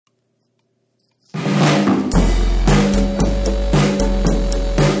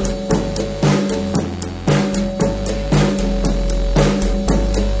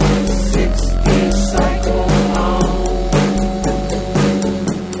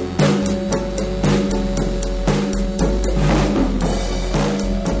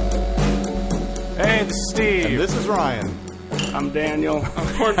Ryan. I'm Daniel.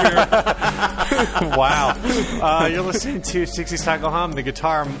 I'm Corn Beer. Wow. You're listening to 60 Cycle Hum, the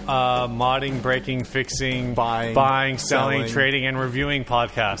guitar modding, breaking, fixing, buying, selling, trading, and reviewing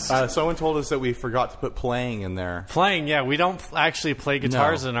podcast. Someone told us that we forgot to put playing in there. Playing, yeah. We don't actually play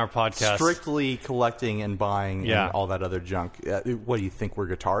guitars in our podcast. Strictly collecting and buying and all that other junk. What do you think? We're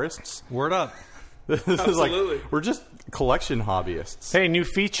guitarists? Word up. This is like, we're just collection hobbyists. Hey, new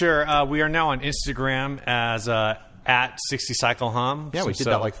feature. We are now on Instagram as at 60 Cycle Hum. Yeah, we did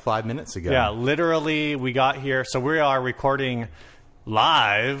that like 5 minutes ago. Yeah, literally, we got here. So we are recording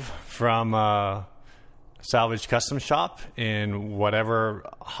live from Salvage Custom Shop in whatever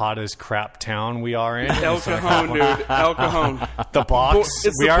hot as crap town we are in. El Cajon, dude. El Cajon. The box.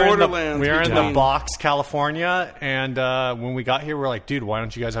 It's the borderlands. We are in the box, California. And when we got here, we're like, dude, why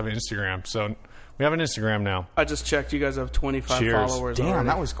don't you guys have an Instagram? So we have an Instagram now. I just checked. You guys have 25 followers. Damn, already.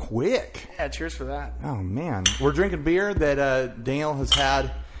 that was quick. Yeah, cheers for that. Oh, man. We're drinking beer that Daniel has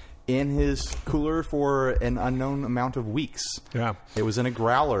had in his cooler for an unknown amount of weeks. Yeah. It was in a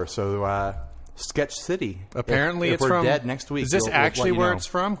growler, so Sketch City. Apparently if it's we're from... dead next week. Is this actually where it's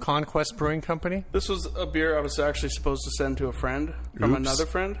from? from? Conquest Brewing Company? This was a beer I was actually supposed to send to a friend from another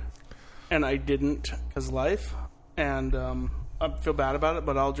friend, and I didn't because life. And I feel bad about it,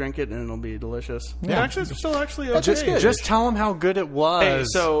 but I'll drink it and it'll be delicious. Yeah. It's still actually okay. Just tell them how good it was. Hey,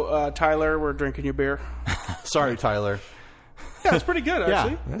 so Tyler, we're drinking your beer. Sorry, Tyler. Yeah, it's pretty good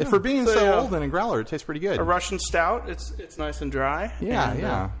actually. Yeah. For being so old in a growler, it tastes pretty good. A Russian stout. It's nice and dry. Yeah,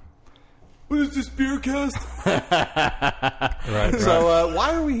 and, what is this beer cast? Right. So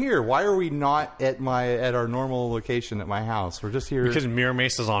why are we here? Why are we not at our normal location at my house? We're just here because Mirror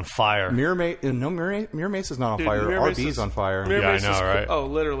Mesa's on fire. Mirror Mesa's not on fire. RB's on fire. I know, right? Oh,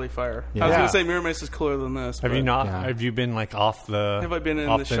 literally fire. Yeah. I was going to say Mirror Mesa's cooler than this. Have you not? Yeah. Have you been like off the? Have I been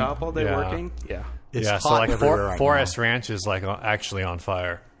in the shop all day working? Yeah. It's hot so like Forest Ranch is like actually on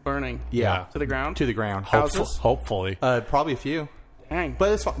fire. Burning. Yeah. To the ground? To the ground. Hopefully. Probably a few. Dang.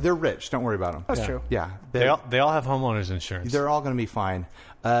 But it's fine. They're rich. Don't worry about them. That's true. Yeah. They all have homeowners insurance. They're all going to be fine.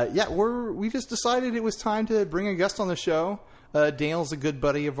 We just decided it was time to bring a guest on the show. Daniel's a good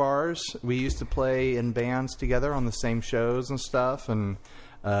buddy of ours. We used to play in bands together on the same shows and stuff, and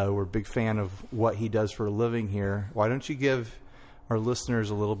we're a big fan of what he does for a living here. Why don't you give our listeners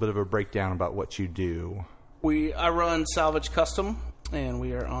a little bit of a breakdown about what you do? I run Salvage Custom, and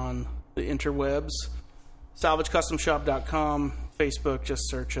we are on the interwebs. SalvageCustomShop.com, Facebook, just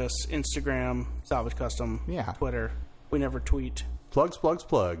search us. Instagram, Salvage Custom. Yeah. Twitter, we never tweet. Plugs. Plugs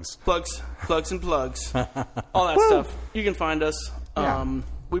and plugs. All that stuff. You can find us. Yeah.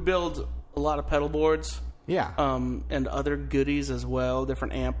 We build a lot of pedal boards. Yeah. And other goodies as well.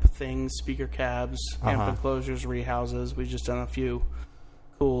 Different amp things, speaker cabs, amp enclosures, rehouses. We've just done a few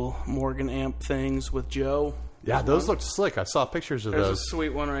cool Morgan amp things with Joe. Yeah, those looked slick. I saw pictures of those. There's a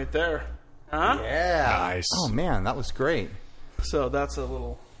sweet one right there. Huh? Yeah. Nice. Oh, man, that was great. So that's a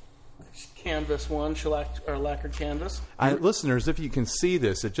little canvas one, lacquered canvas. Listeners, if you can see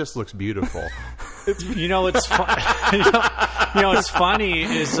this, it just looks beautiful. What's funny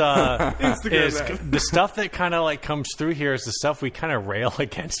is the stuff that kind of like comes through here is the stuff we kind of rail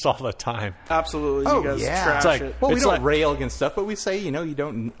against all the time. Absolutely. Oh, you guys yeah. trash It's like, it. well, we don't rail against stuff, but we say, you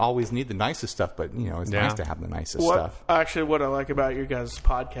don't always need the nicest stuff, but, it's nice to have the nicest stuff. Actually, what I like about your guys'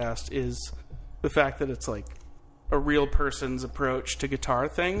 podcast is the fact that it's like a real person's approach to guitar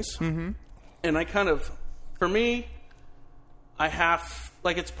things. Mm-hmm. And I kind of, for me, I have,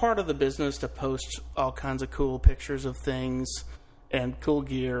 like, it's part of the business to post all kinds of cool pictures of things and cool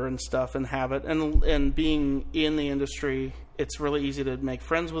gear and stuff and have it. And being in the industry, it's really easy to make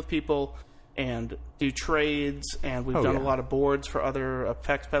friends with people and do trades. And we've done a lot of boards for other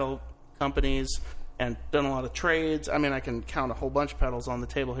effects pedal companies and done a lot of trades. I mean, I can count a whole bunch of pedals on the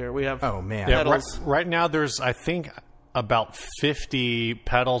table here. We have pedals. Right now, there's, I think, about 50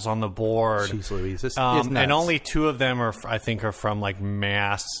 pedals on the board. Jeez Louise, this is and only 2 of them are from like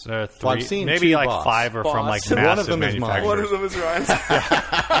mass. 3, I've seen maybe 2 like Boss. 5 are from like One of massive them is mine. manufacturers. One of them is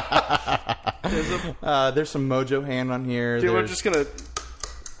Ryan's. There's some Mojo Hand on here. Dude, we're just gonna.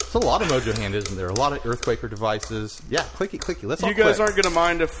 There's a lot of Mojo Hand, isn't there? A lot of Earthquaker devices. Yeah, clicky. Let's all You guys click. aren't gonna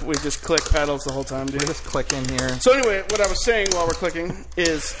mind if we just click pedals the whole time, dude. We're just clicking here. So anyway, what I was saying while we're clicking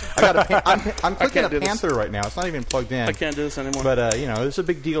is I'm clicking a Panther right now. It's not even plugged in. I can't do this anymore. But it's a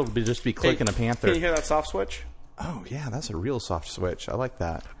big deal to just be clicking a Panther. Can you hear that soft switch? Oh, yeah, that's a real soft switch. I like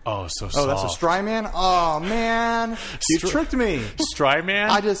that. Oh, so soft. Oh, that's a Strymon? Oh, man. You tricked me.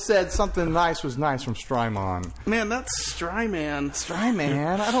 Strymon? I just said something nice was nice from Strymon. Man, that's Strymon.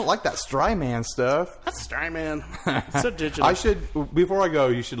 Strymon? I don't like that Strymon stuff. That's Strymon. It's so digital. Before I go,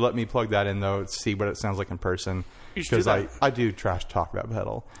 you should let me plug that in, though, to see what it sounds like in person. You should do that. I do trash talk that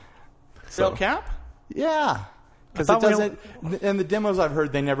pedal. Real cap? Yeah. Because it doesn't... In the demos I've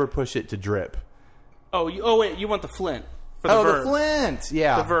heard, they never push it to drip. Oh, wait, you want the Flint. For the the Flint!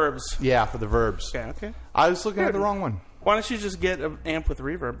 Yeah. The verbs. Yeah, for the verbs. Okay. I was looking at the wrong one. Why don't you just get an amp with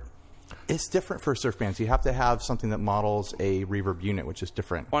reverb? It's different for surf bands. You have to have something that models a reverb unit, which is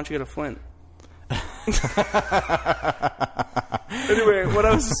different. Why don't you get a Flint? Anyway, what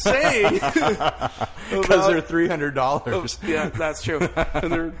I was saying... Because they're $300. Yeah, that's true.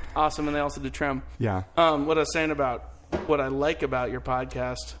 And they're awesome, and they also do trim. Yeah. What I was saying about what I like about your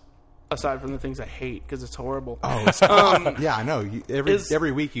podcast, aside from the things I hate, because it's horrible. Oh, it's awful. Yeah, I know.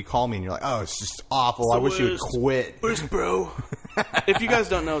 Every week you call me and you're like, oh, it's just awful. I wish you would quit. Worst, bro. If you guys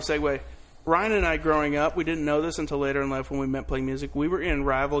don't know, segue, Ryan and I growing up, we didn't know this until later in life when we met playing music. We were in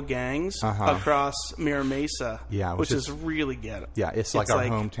rival gangs across Mira Mesa, which is really ghetto. Yeah, it's like our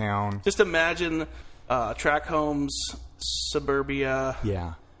hometown. Just imagine track homes, suburbia.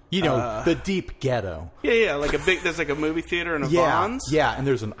 Yeah. You know, the deep ghetto. Yeah, like there's like a movie theater and a Vons. Yeah, and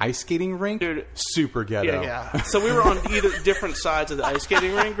there's an ice skating rink. Dude, super ghetto. Yeah. So we were on either different sides of the ice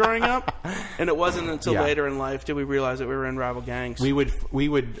skating rink growing up, and it wasn't until later in life did we realize that we were in rival gangs. We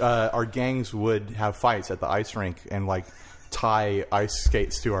would our gangs would have fights at the ice rink and like tie ice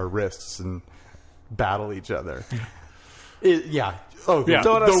skates to our wrists and battle each other. Oh, yeah.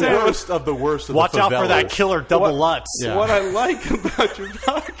 So the worst of the worst of Watch the out for that killer double Lutz. Yeah. What I like about your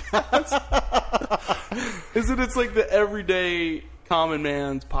podcast is that it's like the everyday common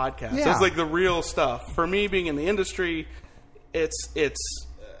man's podcast. Yeah. It's like the real stuff. For me, being in the industry, it's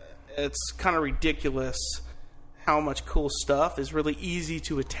kind of ridiculous how much cool stuff is really easy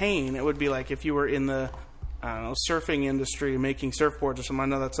to attain. It would be like if you were in the surfing industry, making surfboards or something. I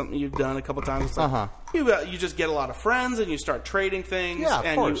know that's something you've done a couple times. It's like you just get a lot of friends and you start trading things,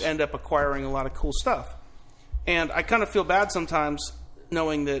 and you end up acquiring a lot of cool stuff. And I kind of feel bad sometimes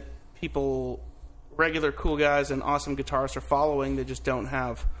knowing that people, regular cool guys and awesome guitarists are following. They just don't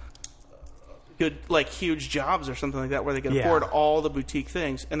have good, like, huge jobs or something like that where they can afford all the boutique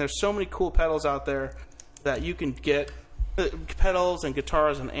things. And there's so many cool pedals out there that you can get, pedals and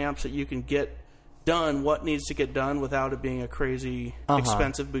guitars and amps that you can get done what needs to get done without it being a crazy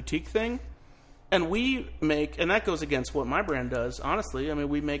expensive boutique thing. And we make, and that goes against what my brand does, honestly. I mean,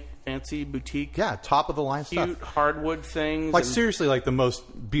 we make fancy boutique, top of the line cute stuff, hardwood things, like seriously, like the most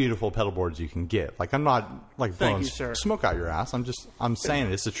beautiful pedal boards you can get. Like, I'm not like blowing smoke out your ass. I'm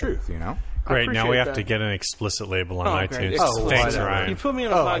saying it's the truth, you know. Great. Now we have to get an explicit label on iTunes. Thanks, Ryan. You put me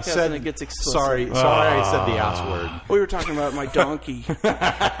on a podcast and it gets explicit. Sorry, I said the ass word. We were talking about my donkey.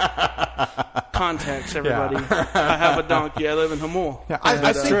 Context, everybody. I have a donkey. I live in Hamul. Yeah,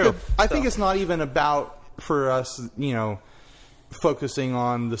 I think it's not even about, for us, you know, focusing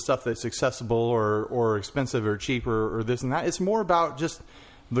on the stuff that's accessible or expensive or cheaper or this and that. It's more about just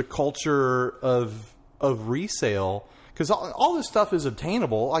the culture of resale, because all this stuff is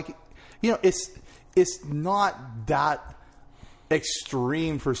obtainable. Like, you know, it's not that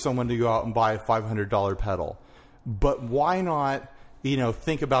extreme for someone to go out and buy a $500 pedal, but why not, you know,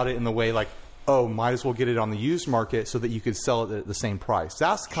 think about it in the way like, oh, might as well get it on the used market so that you could sell it at the same price.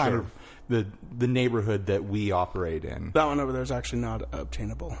 That's kind of the neighborhood that we operate in. That one over there is actually not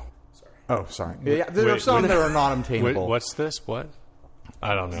obtainable. Sorry. Oh, sorry. Yeah, there are some that are not obtainable. What's this? What?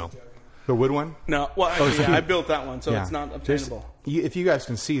 I don't know. The wood one? No. Well, actually, I built that one, so it's not obtainable. If you guys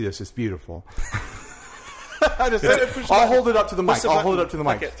can see this, it's beautiful. I'll hold it up to the mic.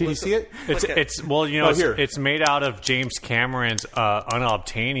 Okay, can you see it? It's well, you know, it's made out of James Cameron's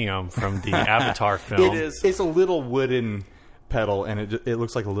unobtainium from the Avatar film. It is. It's a little wooden pedal, and it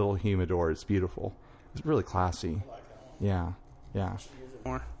looks like a little humidor. It's beautiful. It's really classy. Yeah.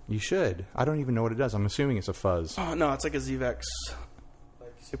 More. You should. I don't even know what it does. I'm assuming it's a fuzz. Oh no, it's like a ZVEX,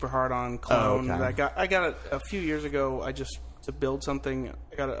 like super hard on clone. Oh, okay. I got it a few years ago. To build something,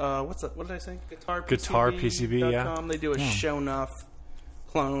 I got a what did I say? Guitar PCB, yeah. They do a show enough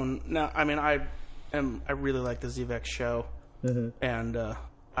clone. Now, I mean, I really like the ZVEX show, and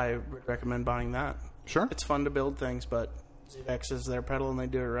I would recommend buying that. Sure, it's fun to build things, but ZVEX is their pedal and they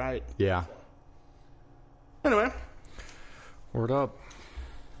do it right. Yeah. Anyway, word up.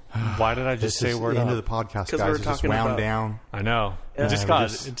 Why did I just say word up? End of the podcast, guys. We were just wound down. I know. Yeah. It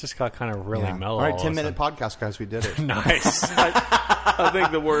just got kind of really mellow. All right, 10-minute podcast, guys. We did it. Nice. I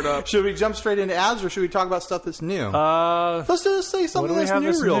think the word up. Should we jump straight into ads, or should we talk about stuff that's new? Let's just say something do we have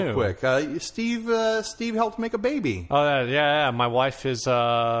that's that's new real new? quick. Steve helped make a baby. Oh, yeah. My wife is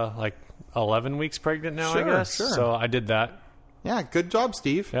like 11 weeks pregnant now, I Sure, guess. sure. So I did that. Yeah, good job,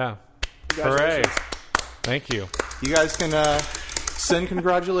 Steve. Yeah. Hooray. Congratulations. Thank you. You guys can send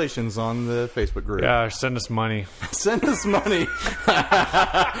congratulations on the Facebook group. Yeah, send us money. Send us money.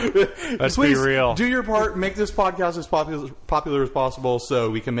 Let's Please be real. do your part. Make this podcast as popular as possible so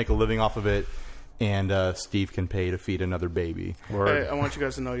we can make a living off of it, and Steve can pay to feed another baby. Word. Hey, I want you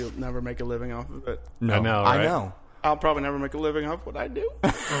guys to know you'll never make a living off of it. No, I know, I right? know. I'll probably never make a living off what I do.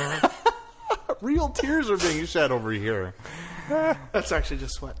 Real tears are being shed over here. That's actually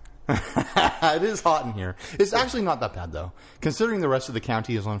just sweat. It is hot in here. It's actually not that bad, though. Considering the rest of the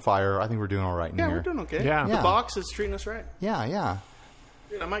county is on fire, I think we're doing all right in Yeah, here. we're doing okay. Yeah. The Yeah. box is treating us right. Yeah.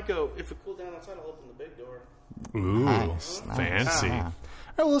 Dude, I might go, if it cooled down outside, I'll open the big door. Ooh, Nice. fancy. All right,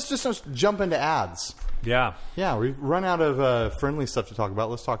 well, let's just jump into ads. Yeah. Yeah, we've run out of friendly stuff to talk about.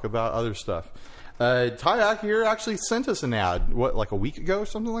 Let's talk about other stuff. Tyack here actually sent us an ad, like a week ago or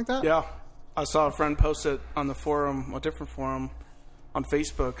something like that? Yeah. I saw a friend post it on the forum, a different forum, on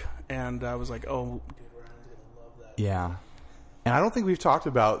Facebook, and I was like, oh, dude, Ryan's going to love that. Yeah. And I don't think we've talked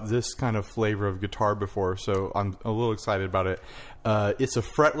about this kind of flavor of guitar before, so I'm a little excited about it. It's a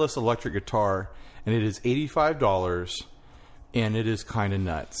fretless electric guitar, and it is $85, and it is kind of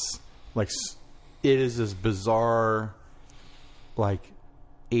nuts. Like, it is this bizarre, like,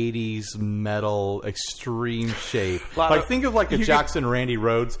 80s metal extreme shape. Like, think of like a Jackson Randy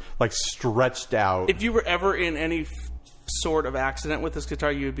Rhoads, like, stretched out. If you were ever in any sort of accident with this guitar,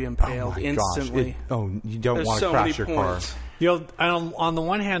 you would be impaled instantly. You don't There's want to so crash many your car. points. You know, on the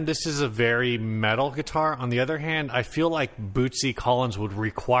one hand, this is a very metal guitar. On the other hand, I feel like Bootsy Collins would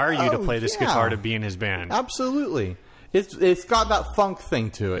require you to play this guitar to be in his band. Absolutely. It's got that funk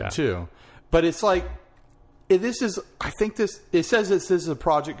thing to it, too. But it's like, it says this is a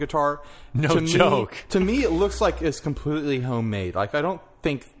project guitar. No joke. To me, it looks like it's completely homemade. Like, I don't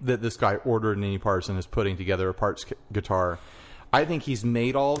think that this guy ordered any parts and is putting together a parts guitar. I think he's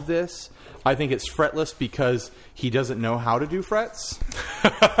made all of this. I think it's fretless because he doesn't know how to do frets.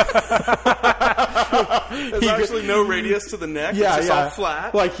 There's actually no radius to the neck. Yeah, it's just all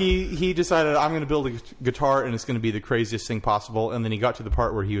flat. Like he decided, I'm going to build a guitar and it's going to be the craziest thing possible. And then he got to the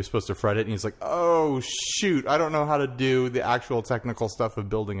part where he was supposed to fret it, and he's like, "Oh shoot, I don't know how to do the actual technical stuff of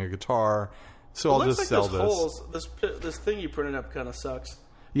building a guitar, so I'll just sell this." Holes, this thing you printed up kind of sucks.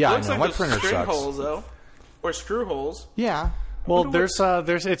 Yeah, it looks I know. like My printer string sucks. holes though, or screw holes. Yeah. Well, there's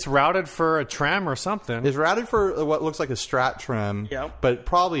it's routed for a tram or something. It's routed for what looks like a Strat trim, but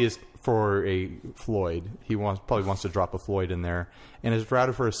probably is for a Floyd. He probably wants to drop a Floyd in there, and it's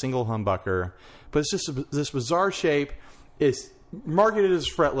routed for a single humbucker. But it's just this bizarre shape. It's marketed as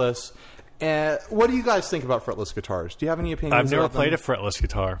fretless. What do you guys think about fretless guitars? Do you have any opinions? I've never about played them? a fretless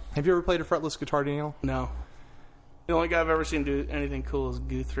guitar. Have you ever played a fretless guitar, Daniel? No. The only guy I've ever seen do anything cool is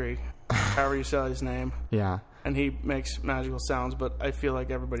Guthrie, however you say his name. Yeah. And he makes magical sounds, but I feel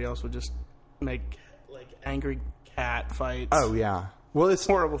like everybody else would just make like angry cat fights. Oh yeah. Well, it's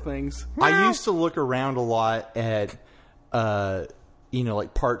horrible things. I used to look around a lot at,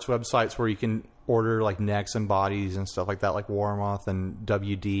 like parts websites where you can order like necks and bodies and stuff like that, like Warmoth and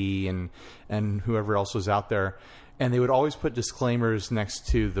WD and whoever else was out there, and they would always put disclaimers next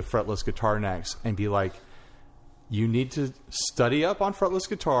to the fretless guitar necks and be like, "You need to study up on fretless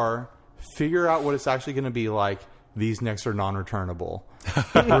guitar. Figure out what it's actually going to be like. These necks are non-returnable.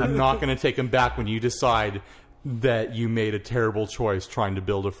 We're not going to take them back when you decide that you made a terrible choice trying to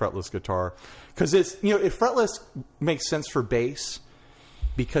build a fretless guitar." Because if fretless makes sense for bass,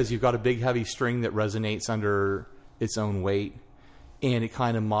 because you've got a big heavy string that resonates under its own weight, and it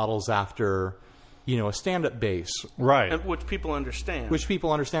kind of models after, a stand-up bass, right? And which people understand.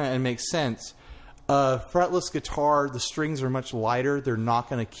 And makes sense. Fretless guitar, the strings are much lighter. They're not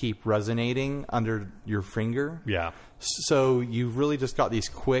going to keep resonating under your finger. Yeah. So you've really just got these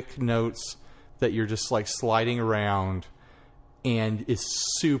quick notes that you're just like sliding around, and it's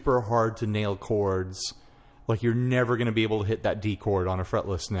super hard to nail chords. Like, you're never going to be able to hit that D chord on a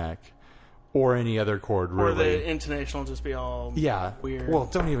fretless neck or any other chord, really. Or the intonation will just be all weird. Well,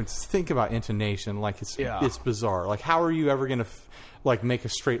 don't even think about intonation. Like, it's bizarre. Like, how are you ever going to make a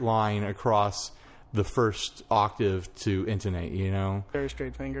straight line across the first octave to intonate, Very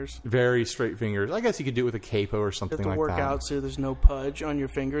straight fingers. Very straight fingers. I guess you could do it with a capo or something like that. You have to work out so there's no pudge on your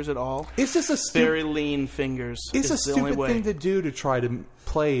fingers at all. It's just very lean fingers. It's a stupid thing to do to try to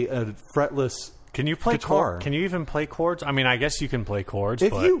play a fretless Can you play guitar. Can you even play chords? I mean, I guess you can play chords.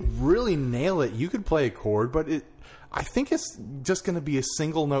 If but you really nail it, you could play a chord, but I think it's just going to be a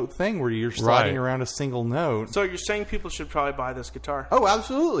single note thing where you're sliding Right. around a single note. So you're saying people should probably buy this guitar? Oh,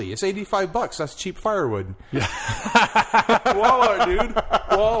 absolutely. It's $85. That's cheap firewood. Wall art, dude.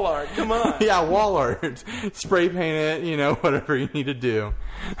 Wall art. Come on. Yeah, wall art. Spray paint it, whatever you need to do.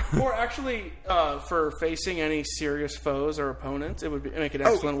 Or actually, for facing any serious foes or opponents, it would make an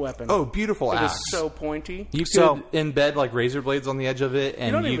excellent weapon. Oh, beautiful It axe. is so pointy. You could So- embed like razor blades on the edge of it, and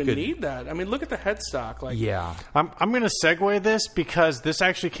You don't you even could. need that. I mean, look at the headstock. Like, Yeah. I'm going to segue this because this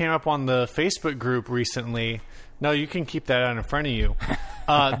actually came up on the Facebook group recently. No, you can keep that out in front of you.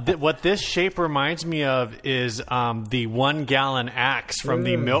 What this shape reminds me of is the 1 gallon axe from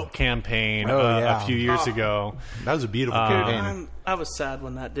the milk campaign yeah. a few years ago. That was a beautiful dude, campaign. I was sad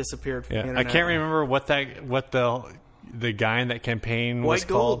when that disappeared from the Yeah, I internet. can't remember what the guy in that campaign was White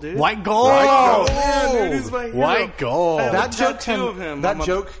gold, called. dude. White gold. Oh, man, dude, he's my hero. White gold. I have That a joke tattoo of him. That I'm a-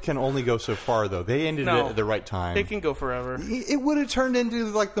 joke can only go so far, though. They ended it at the right time. It can go forever. It would have turned into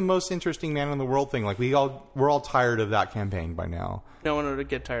like the most interesting man in the world thing. Like we're all tired of that campaign by now. No one would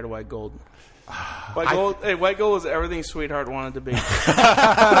get tired of white gold. White gold was everything Sweetheart wanted to be.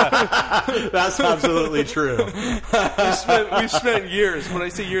 That's absolutely true. We spent years. When I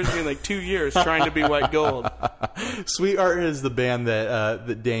say years, I mean like 2 years trying to be white gold. Sweetheart is the band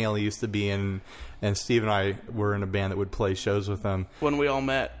that Daniel used to be in, and Steve and I were in a band that would play shows with them. When we all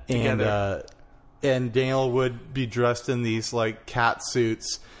met together. And Daniel would be dressed in these like cat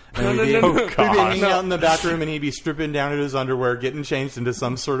suits. And No, we'd no, be, no, no. we'd be hanging No. out in the back room, and he'd be stripping down to his underwear, getting changed into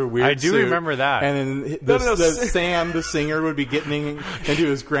some sort of weird I do suit. remember that. And then No. Sam, the singer, would be getting into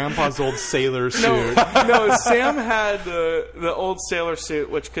his grandpa's old sailor suit. No, Sam had the old sailor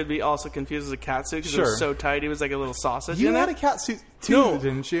suit, which could be also confused as a cat suit because it Sure. was so tight. He was like a little sausage. You in had it. a cat suit too, No,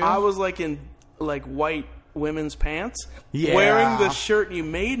 didn't you? I was like in like white women's pants, Yeah. wearing the shirt you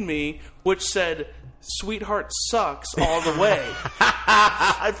made me, which said "Sweetheart sucks all the way."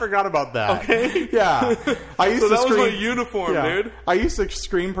 I forgot about that. Okay. Yeah. I used So to that was my screen, uniform, yeah. dude. I used to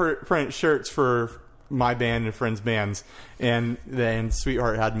screen print shirts for my band and friends' bands, and then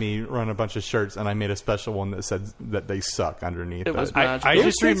Sweetheart had me run a bunch of shirts, and I made a special one that said that they suck underneath. It was It magical. I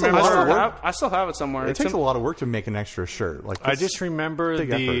just takes a remember- lot of work. I still have it somewhere. It takes a lot of work to make an extra shirt. Like I this- just remember big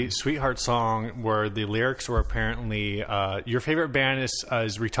the effort. Sweetheart song where the lyrics were apparently your favorite band is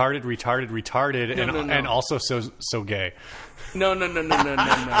retarded, No. and also so gay. No.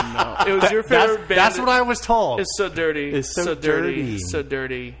 It was your favorite band. That's what I was told. It's so dirty. It's so dirty. So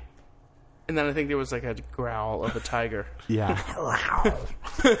dirty. And then I think there was like a growl of a tiger. Yeah.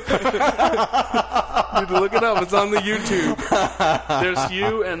 You need to look it up. It's on the YouTube. There's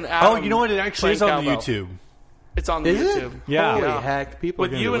you and Adam. Oh, you know what? It actually is playing on the cowbell. YouTube. It's on the Is YouTube. it? Yeah. Holy Yeah. heck. People are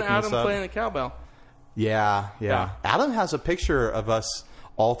With gonna you be and looking this Adam up. playing the cowbell. Yeah. Adam has a picture of us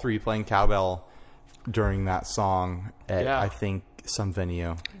all three playing cowbell during that song at, Yeah. I think, some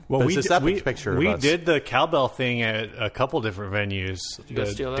venue. Well, But we it's did, this epic picture we of us. did the cowbell thing at a couple different venues. You guys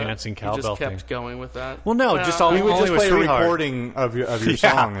The steal that? dancing You cowbell just kept thing. going with that. Well, no, just all We would only just with play a Sweetheart. recording of your Yeah.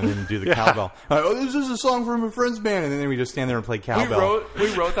 song and then do the cowbell. Oh, this is a song from a friend's band, and then we just stand there and play cowbell.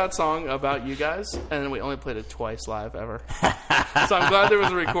 We wrote that song about you guys, and we only played it twice live ever. So I'm glad there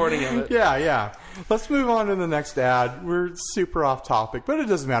was a recording of it. Yeah. Let's move on to the next ad. We're super off topic, but it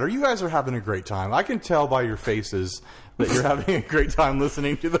doesn't matter. You guys are having a great time. I can tell by your faces that you're having a great time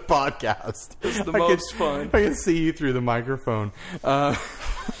listening to the podcast. It's the I most fun. I can see you through the microphone.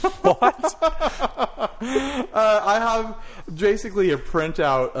 What? I have basically a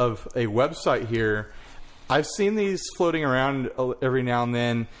printout of a website here. I've seen these floating around every now and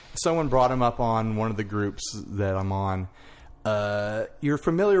then. Someone brought them up on one of the groups that I'm on. You're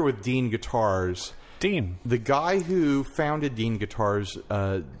familiar with Dean Guitars. Dean. The guy who founded Dean Guitars,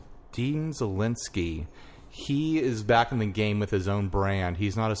 Dean Zielinski, he is back in the game with his own brand.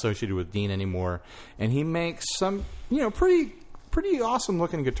 He's not associated with Dean anymore. And he makes some, pretty awesome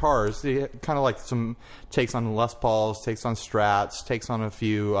looking guitars. They kind of like some takes on Les Pauls, takes on Strats, takes on a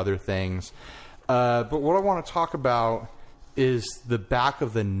few other things. But what I want to talk about is the back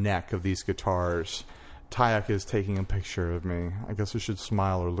of the neck of these guitars. Tyack is taking a picture of me. I guess I should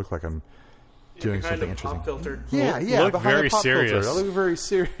smile or look like I'm doing Behind something the pop interesting. filter. Yeah, Look behind very the pop serious. filter. I look very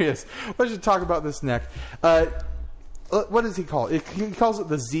serious. Let's just talk about this neck. What does he call it? He calls it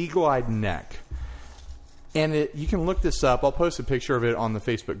the Z-Glide neck. And you can look this up. I'll post a picture of it on the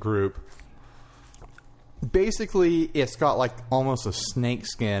Facebook group. Basically, it's got like almost a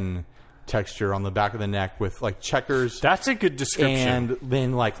snakeskin texture on the back of the neck with like checkers. That's a good description. And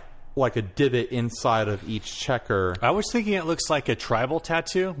then like like a divot inside of each checker. I was thinking it looks like a tribal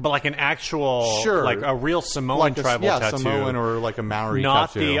tattoo, but like an actual, Sure. like a real Samoan Like tribal tattoo. Samoan or like a Maori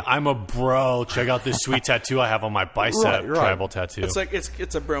Not tattoo. the I'm a bro. Check out this sweet tattoo I have on my bicep. Right. Tribal tattoo. It's like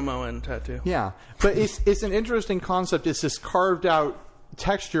it's a bromoan tattoo. Yeah, but it's an interesting concept. It's this carved out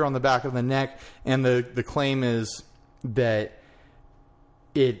texture on the back of the neck, and the claim is that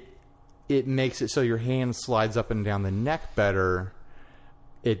it makes it so your hand slides up and down the neck better.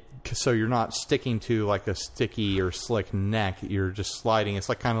 So you're not sticking to like a sticky or slick neck. You're just sliding. It's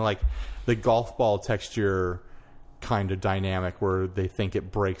like kind of like the golf ball texture kind of dynamic where they think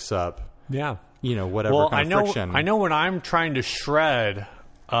it breaks up. Yeah. Whatever kind of friction. I know when I'm trying to shred,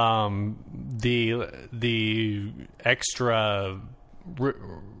 the extra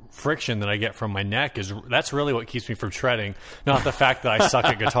friction that I get from my neck that's really what keeps me from shredding, not the fact that I suck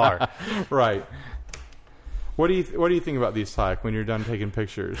at guitar. Right. What do you think about these, Tyack, when you're done taking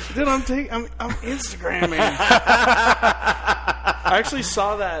pictures? Dude, I'm Instagramming. I actually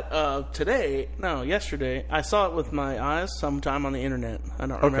saw that yesterday. I saw it with my eyes sometime on the internet. I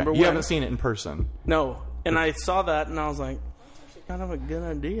don't remember when. You haven't seen it in person. No. And I saw that and I was like, that's kind of a good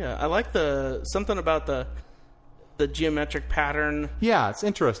idea. I like something about the geometric pattern. Yeah, it's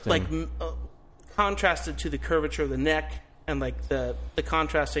interesting. Like contrasted to the curvature of the neck. And like the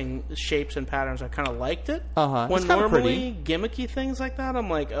contrasting shapes and patterns, I kind of liked it. When normally gimmicky things like that, I'm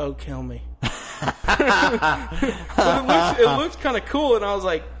like, oh, kill me. But it looks kind of cool, and I was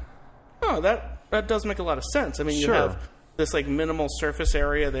like, oh, that does make a lot of sense. I mean, you have this like minimal surface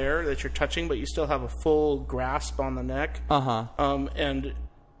area there that you're touching, but you still have a full grasp on the neck. And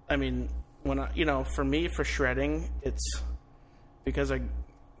I mean, for me, for shredding, it's because I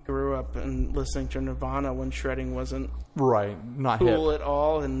grew up and listening to Nirvana when shredding wasn't not cool hip at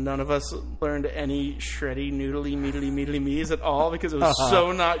all, and none of us learned any shreddy noodly meedly me's at all because it was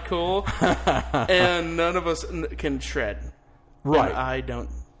so not cool, and none of us can shred. Right. And I don't.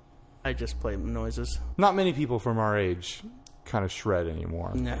 I just play noises. Not many people from our age kind of shred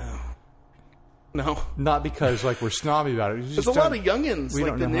anymore. No. Not because like we're snobby about it. There's a lot of youngins,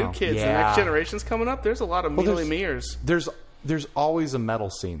 like the new kids, the next generation's coming up. There's a lot of meedly meers. There's always a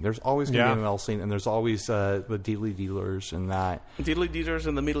metal scene. There's always going to be a metal scene, and there's always the deedly dealers and that. Deedly dealers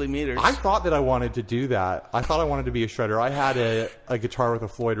and the meedly meters. I thought that I wanted to do that. I thought I wanted to be a shredder. I had a guitar with a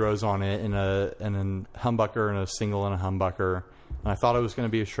Floyd Rose on it, and a humbucker, and a single and a humbucker. And I thought I was going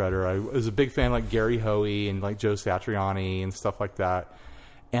to be a shredder. I was a big fan like Gary Hoey and like Joe Satriani and stuff like that.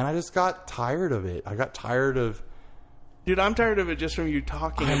 And I just got tired of it. I got tired of... Dude, I'm tired of it just from you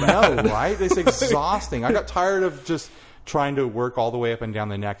talking about it. I know, right? It's exhausting. I got tired of just trying to work all the way up and down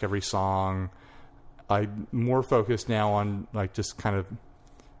the neck every song. I'm more focused now on like just kind of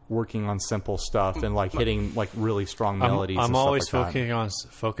working on simple stuff and like hitting like really strong melodies. I'm and always stuff like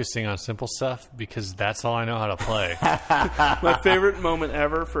focusing on simple stuff because that's all I know how to play. My favorite moment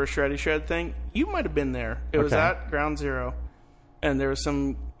ever for a shreddy shred thing, you might have been there. It was at Ground Zero, and there was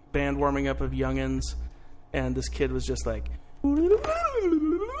some band warming up of youngins, and this kid was just like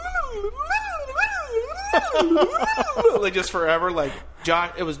like just forever, like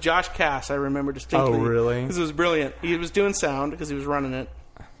Josh. It was Josh Cass. I remember distinctly. Oh, really? Because it was brilliant. He was doing sound because he was running it,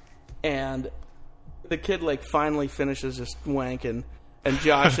 and the kid like finally finishes just wanking, and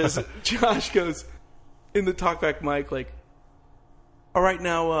Josh goes in the talkback mic like, "All right,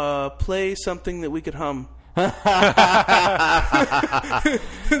 now play something that we could hum." And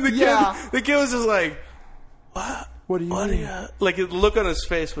the kid was just like, "What? What do you mean?" Like the look on his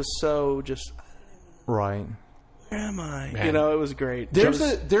face was so just. Right. Where am I? Man. You know, it was great. There's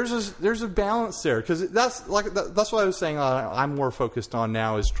a balance there because that's what I was saying. I'm more focused on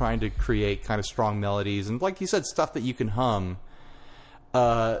now is trying to create kind of strong melodies and, like you said, stuff that you can hum.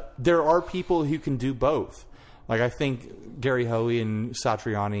 There are people who can do both. Like I think Gary Hoey and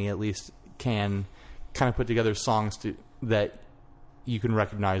Satriani at least can kind of put together songs that you can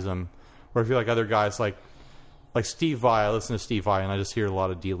recognize them. Or if you're like other guys like Steve Vai, I listen to Steve Vai and I just hear a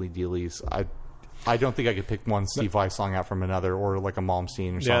lot of dealies. I don't think I could pick one Steve Vai song out from another, or like a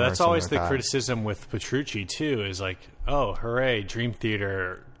Malmsteen or something. Yeah, that's always the like criticism with Petrucci too. Is like, oh, hooray, Dream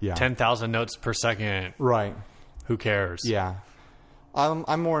Theater, 10,000 notes per second. Right. Who cares? Yeah.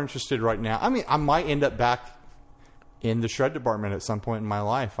 I'm more interested right now. I mean, I might end up back in the shred department at some point in my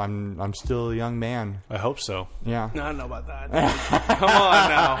life. I'm still a young man. I hope so. Yeah. No, I don't know about that. Come on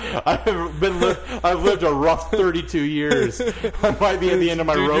now. I've lived a rough 32 years. I might be at the end of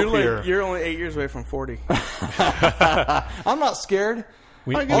my rope here. You're only 8 years away from 40. I'm not scared.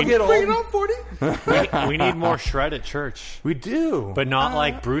 I'll get bring it old. on, 40. We need more shred at church. We do. But not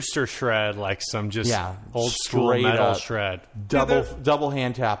like Brewster shred, like some just old school straight metal up. shred. Double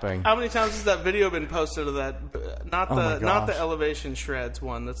hand tapping. How many times has that video been posted of that? Not my the gosh. Elevation Shreds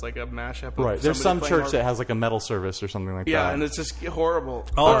one. That's like a mashup. Of Right. There's some somebody church playing that has like a metal service or something like that. Yeah, and it's just horrible.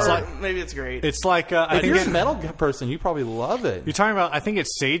 Oh, or it's like- maybe it's great. It's like I If think you're a metal person, you probably love it. you're talking about. I think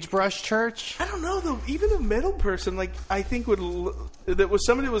it's Sagebrush Church. I don't know though. Even a metal person, like I think that was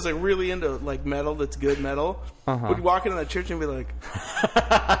somebody who was like really into like metal. That's good metal. Would walk into that church and be like,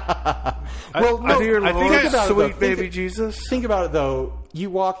 Well, no, "Dear I Lord, think about it, though. sweet baby Jesus." Think about it though. You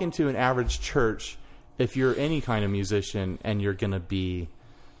walk into an average church, if you're any kind of musician, and you're going to be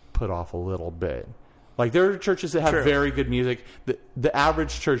put off a little bit. Like there are churches that have True. very good music. The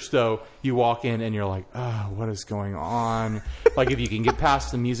average church, though, you walk in and you're like, "Oh, what is going on?" Like if you can get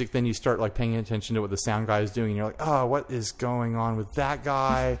past the music, then you start like paying attention to what the sound guy is doing. And you're like, "Oh, what is going on with that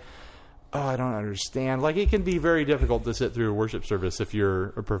guy?" Oh, I don't understand. Like it can be very difficult to sit through a worship service if you're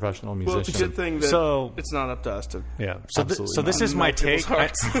a professional musician. Well, it's a good thing that it's not up to us to. Yeah. Absolutely So this not. is my take.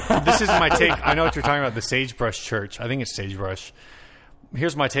 This is my take. I know what you're talking about. The Sagebrush Church. I think it's Sagebrush.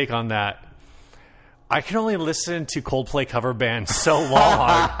 Here's my take on that. I can only listen to Coldplay cover bands so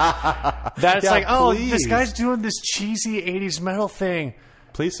long that it's like, oh, please. this guy's doing this cheesy 80s metal thing,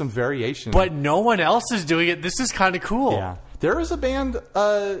 Please some variation. but no one else is doing it. This is kind of cool. Yeah. There is a band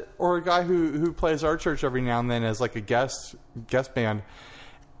or a guy who plays our church every now and then as like a guest band.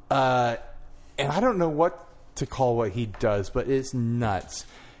 And I don't know what to call what he does, but it's nuts.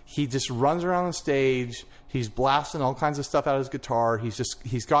 He just runs around the stage. He's blasting all kinds of stuff out of his guitar.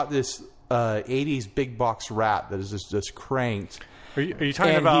 He's got this 80s big box Rat that is just cranked. Are you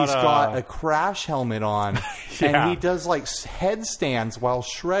talking And about? he's got a crash helmet on, Yeah. and he does like headstands while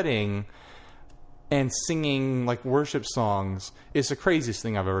shredding and singing like worship songs. It's the craziest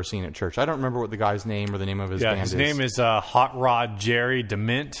thing I've ever seen at church. I don't remember what the guy's name or the name of his band his is. name is Hot Rod Jerry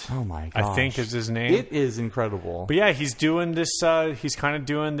DeMint. Oh my gosh. I think is his name. It is incredible. But yeah, he's doing this. He's kind of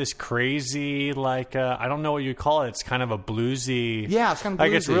doing this crazy, like I don't know what you call it. It's kind of a bluesy. Yeah, it's kind of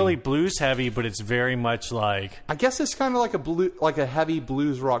like it's bluesy. really blues heavy, but it's very much like I guess it's kind of like a heavy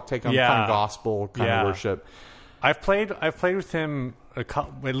blues rock take on Yeah. kind of gospel kind Yeah. of worship. I've played with him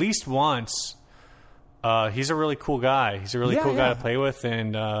at least once. He's a really cool guy. He's a really cool guy yeah. to play with,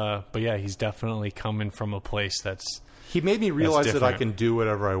 and but yeah, he's definitely coming from a place that's He made me realize that I different. can do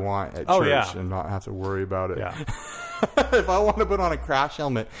whatever I want at Oh, church yeah. and not have to worry about it. yeah. If I want to put on a crash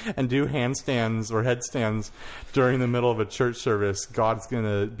helmet and do handstands or headstands during the middle of a church service, God's going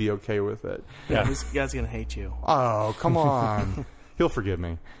to be okay with it. Yeah. This guy's gonna hate you. Oh, come on. He'll forgive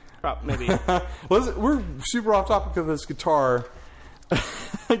me. Maybe. We're super off topic of this guitar.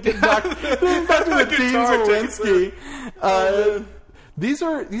 Getting back to the Dean Zawinski. These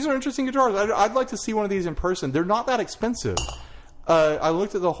are interesting guitars. I'd like to see one of these in person. They're not that expensive. I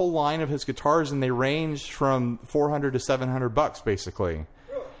looked at the whole line of his guitars, and they range from $400 to $700, basically.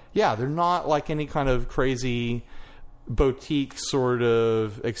 Yeah, they're not like any kind of crazy boutique sort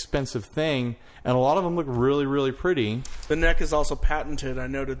of expensive thing, and a lot of them look really, really pretty. The neck is also patented. I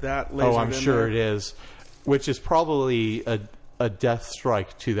noted that. Oh, I'm sure it is, which is probably a death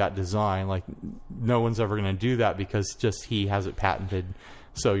strike to that design. Like no one's ever going to do that because just he has it patented,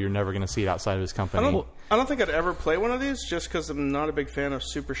 so you're never going to see it outside of his company. I don't think I'd ever play one of these just because I'm not a big fan of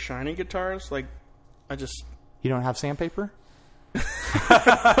super shiny guitars. Like, You don't have sandpaper?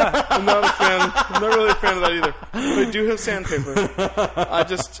 I'm not a fan. I'm not really a fan of that either. But I do have sandpaper.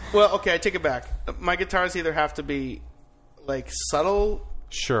 I take it back. My guitars either have to be like subtle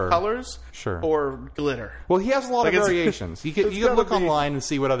colors, or glitter. Well, he has a lot of variations. You could look gotta be- online and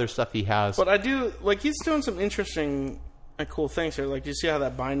see what other stuff he has. But I do like he's doing some interesting and cool things here. Like, you see how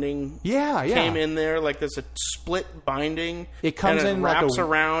that binding came in there? Like, there's a split binding. It comes and in wraps like a,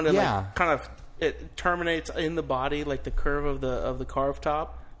 around and yeah. like kind of it terminates in the body, like the curve of the carved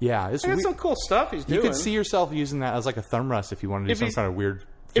top. Yeah, it's That's some cool stuff he's doing. You could see yourself using that as like a thumb rest if you wanted to do some kind of weird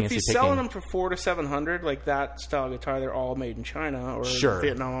fancy If he's picking. selling them for $400 to $700, like that style guitar, they're all made in China or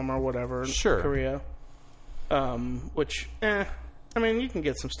Vietnam or whatever, Korea. I mean, you can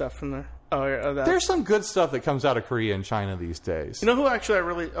get some stuff from there. There's some good stuff that comes out of Korea and China these days. You know who actually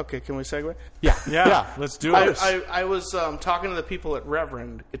okay, can we segue? Yeah. Let's do it. I was talking to the people at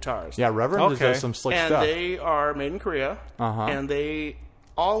Reverend Guitars. Yeah, Reverend does some slick and stuff. And they are made in Korea. And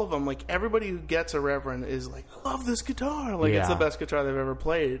all of them, like everybody who gets a Reverend is like, I love this guitar. Like, it's the best guitar they've ever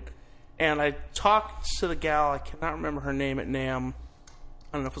played. And I talked to the gal, I cannot remember her name, at NAMM. I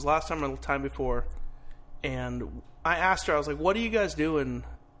don't know if it was last time or the time before. And I asked her, I was like, what are you guys doing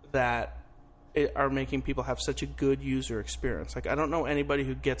that are making people have such a good user experience. Like, I don't know anybody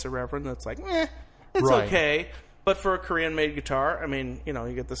who gets a Reverend that's like, it's Right. okay. But for a Korean-made guitar, I mean, you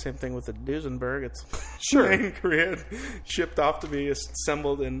get the same thing with the Duesenberg. It's Sure. made in Korea, shipped off to be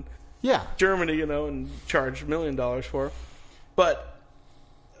assembled in Yeah. Germany, and charged $1 million for. But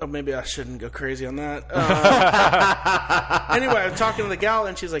maybe I shouldn't go crazy on that. Anyway, I was talking to the gal,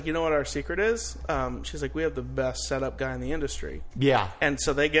 and she's like, you know what our secret is? She's like, we have the best setup guy in the industry. Yeah. And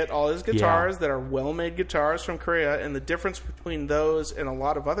so they get all his guitars that are well-made guitars from Korea, and the difference between those and a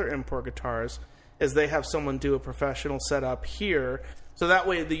lot of other import guitars is they have someone do a professional setup here. So that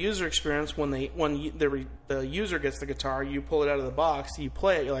way, the user experience, when the user gets the guitar, you pull it out of the box, you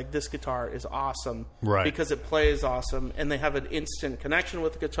play it, you're like, this guitar is awesome. Right. Because it plays awesome, and they have an instant connection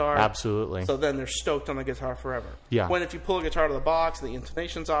with the guitar. Absolutely. So then they're stoked on the guitar forever. Yeah. When if you pull a guitar out of the box, the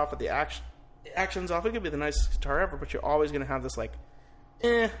intonation's off, or the action's off, it could be the nicest guitar ever, but you're always going to have this like,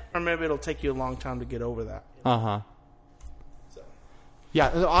 or maybe it'll take you a long time to get over that. Uh-huh. Yeah,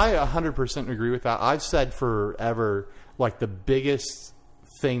 I 100% agree with that. I've said forever, like, the biggest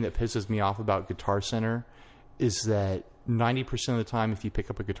thing that pisses me off about Guitar Center is that 90% of the time, if you pick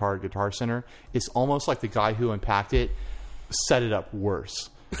up a guitar at Guitar Center, it's almost like the guy who unpacked it set it up worse.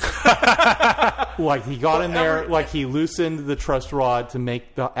 Like, he got in there, like, he loosened the truss rod to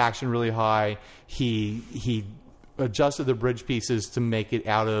make the action really high. He adjusted the bridge pieces to make it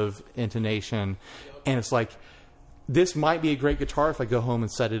out of intonation. And it's like, this might be a great guitar if I go home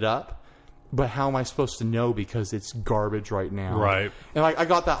and set it up, but how am I supposed to know because it's garbage right now? Right. And like, I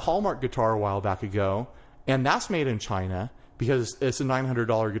got that Hallmark guitar a while back ago, and that's made in China because it's a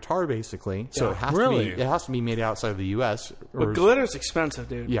 $900 guitar basically. So it has to be made outside of the U.S. But glitter's expensive,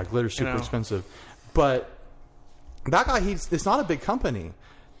 dude. Yeah, glitter's super expensive. But that guy, it's not a big company.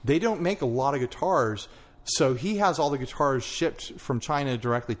 They don't make a lot of guitars, so he has all the guitars shipped from China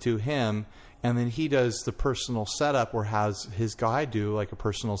directly to him. And then he does the personal setup or has his guy do like a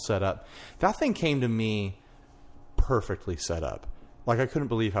personal setup. That thing came to me perfectly set up. Like, I couldn't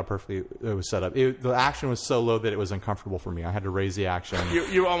believe how perfectly it was set up. The action was so low that it was uncomfortable for me. I had to raise the action.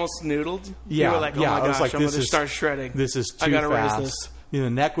 You were almost noodled? Yeah. You were like, oh my I was gosh, like, I'm going to start shredding. This is too I gotta fast. raise this. The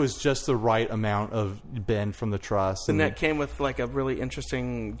neck was just the right amount of bend from the truss. The neck came with like a really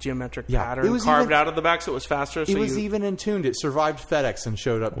interesting geometric Yeah, pattern it was carved even- out of the back, so it was faster. It was even in tuned. It survived FedEx and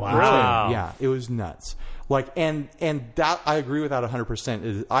showed up. Wow. tuned. Yeah, it was nuts. Like, and that, I agree with that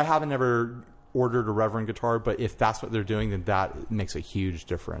 100%. I haven't ever ordered a Reverend guitar, but if that's what they're doing, then that makes a huge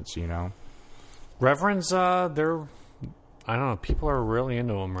difference, Reverends, they're, I don't know, people are really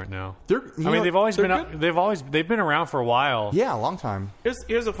into them right now. They've been around for a while. Yeah, a long time.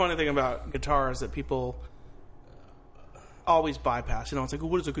 Here's the funny thing about guitars that people always bypass. It's like,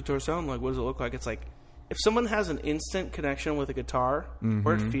 what does a guitar sound like? What does it look like? It's like, if someone has an instant connection with a guitar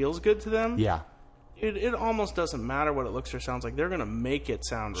where it feels good to them, Yeah. it almost doesn't matter what it looks or sounds like. They're going to make it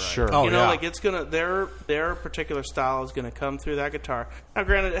sound right. Sure. Oh, yeah. Like, it's going to, their particular style is going to come through that guitar. Now,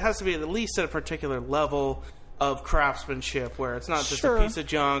 granted, it has to be at least at a particular level of craftsmanship where it's not just Sure. a piece of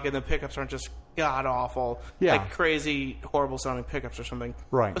junk and the pickups aren't just god awful, Yeah. like crazy, horrible sounding pickups or something.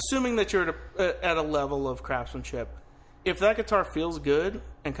 Right. Assuming that you're at a level of craftsmanship, if that guitar feels good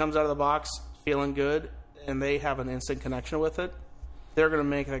and comes out of the box feeling good, and they have an instant connection with it, they're going to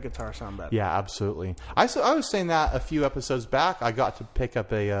make that guitar sound better. Yeah, absolutely. I was saying that a few episodes back. I got to pick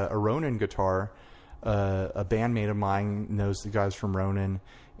up a Ronin guitar. A bandmate of mine knows the guys from Ronin,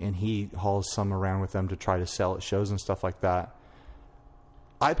 and he hauls some around with them to try to sell at shows and stuff like that.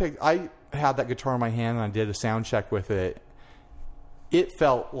 I had that guitar in my hand, and I did a sound check with it. It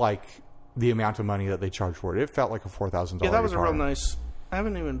felt like the amount of money that they charge for it. It felt like a $4,000 Yeah, that was guitar. a real nice. I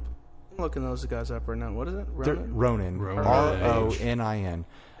haven't even. I'm looking those guys up right now. What is it? Ronin. Ronin. Ronin. N-I-N.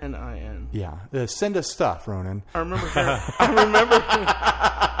 Yeah. Send us stuff, Ronin. I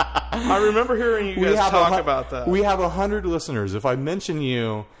remember hearing you guys talk about that. We have 100 listeners. If I mention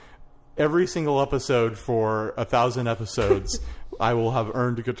you every single episode for 1,000 episodes, I will have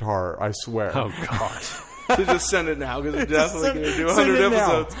earned a guitar. I swear. Oh, God. So just send it now because we're definitely going to do Send 100 it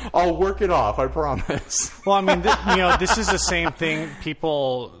now. episodes. I'll work it off. I promise. Well, I mean, this is the same thing.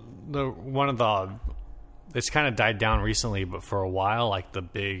 People, it's kind of died down recently, but for a while, like the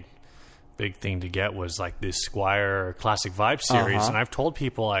big thing to get was like this Squier Classic Vibe series. And I've told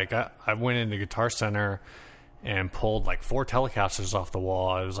people, like, I went into Guitar Center and pulled like 4 Telecasters off the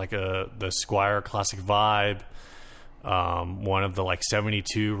wall. It was like the Squier Classic Vibe, one of the like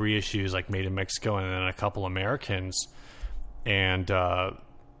 72 reissues like made in Mexico, and then a couple Americans. And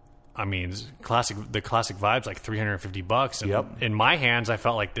I mean, the classic Vibe's like $350, and Yep. in my hands, I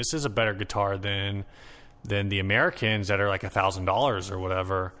felt like this is a better guitar than than the Americans that are like $1,000 or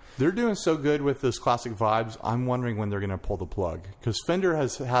whatever. They're doing so good with those classic vibes. I'm wondering when they're going to pull the plug, because Fender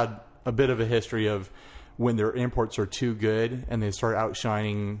has had a bit of a history of when their imports are too good and they start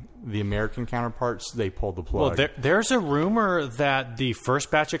outshining the American counterparts, they pull the plug. Well, there's a rumor that the first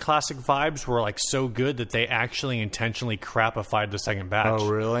batch of classic vibes were like so good that they actually intentionally crapified the second batch. Oh,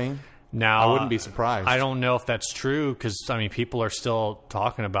 really? Now, I wouldn't be surprised. I don't know if that's true because, I mean, people are still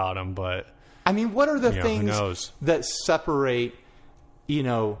talking about them, but... I mean, what are the things that separate,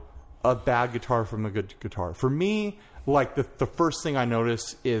 a bad guitar from a good guitar? For me, like the first thing I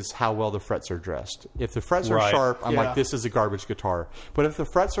notice is how well the frets are dressed. If the frets are sharp, I'm like, this is a garbage guitar. But if the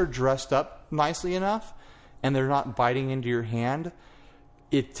frets are dressed up nicely enough and they're not biting into your hand,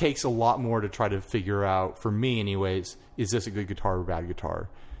 it takes a lot more to try to figure out, for me anyways, is this a good guitar or a bad guitar?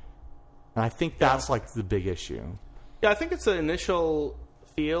 And I think that's like the big issue. Yeah, I think it's the initial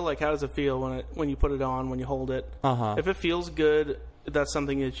feel. Like, how does it feel when you put it on, when you hold it? If it feels good, that's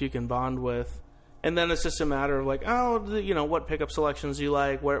something that you can bond with. And then it's just a matter of like, what pickup selections you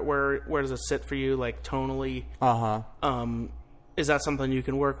like, where does it sit for you, like tonally? Is that something you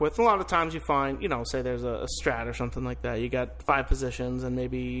can work with? A lot of times you find, say there's a Strat or something like that. You got 5 positions and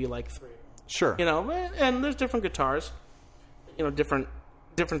maybe like 3. Sure. And there's different guitars, different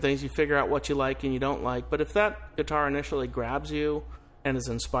things. You figure out what you like and you don't like. But if that guitar initially grabs you and is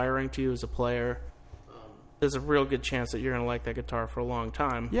inspiring to you as a player, there's a real good chance that you're going to like that guitar for a long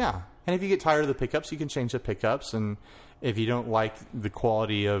time. Yeah. And if you get tired of the pickups, you can change the pickups. And if you don't like the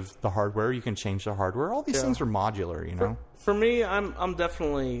quality of the hardware, you can change the hardware. All these things are modular, For me, I'm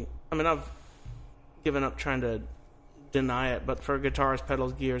definitely... I mean, I've given up trying to deny it, but for guitars,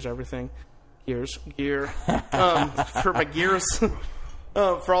 pedals, gears, everything... Gear. For my gears...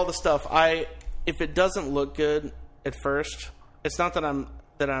 for all the stuff, if it doesn't look good at first, it's not that I'm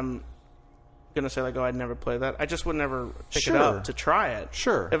gonna say like, I'd never play that. I just would never pick it up to try it.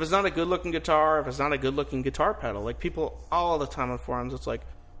 Sure. If it's not a good looking guitar, if it's not a good looking guitar pedal, like people all the time on forums, it's like,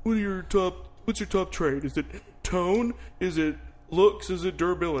 what's your top trait? Is it tone? Is it looks? Is it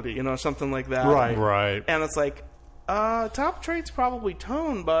durability? Something like that. Right. And it's like, top trait's probably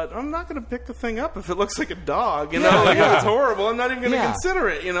tone, but I'm not going to pick the thing up if it looks like a dog, it's horrible. I'm not even going to consider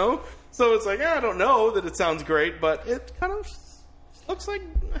it, So it's like, I don't know that it sounds great, but it kind of looks like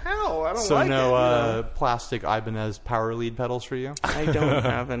hell. I don't like it. So no plastic Ibanez power lead pedals for you? I don't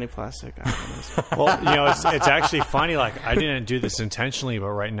have any plastic Ibanez. Well, it's actually funny. Like, I didn't do this intentionally, but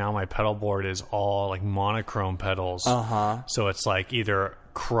right now my pedal board is all like monochrome pedals. So it's like either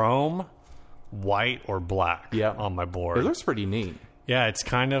chrome, white, or black on my board. It looks pretty neat. Yeah, it's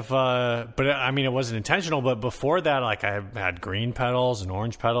kind of, but I mean, it wasn't intentional. But before that, like, I had green pedals and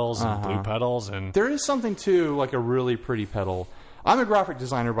orange pedals and blue pedals, and there is something to like a really pretty pedal. I'm a graphic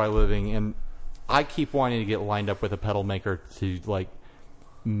designer by living, and I keep wanting to get lined up with a pedal maker to like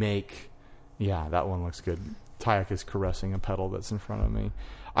make. Yeah, that one looks good. Tyack is caressing a pedal that's in front of me.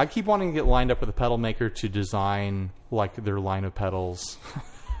 I keep wanting to get lined up with a pedal maker to design like their line of pedals.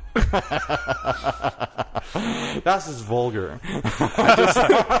 That's just vulgar.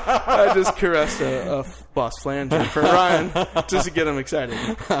 I just caressed a Boss flanger for Ryan just to get him excited.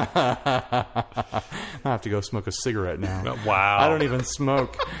 I have to go smoke a cigarette now. Wow. I don't even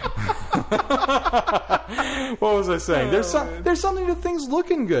smoke. What was I saying? There's something to things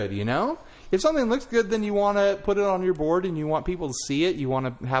looking good, If something looks good, then you want to put it on your board and you want people to see it. You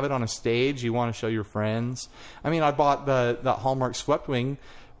want to have it on a stage. You want to show your friends. I mean, I bought that Hallmark Sweeptwing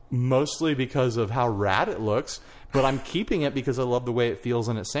mostly because of how rad it looks, but I'm keeping it because I love the way it feels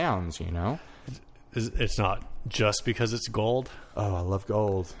and it sounds, It's not just because it's gold. Oh, I love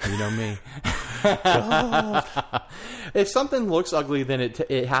gold. You know me. If something looks ugly, then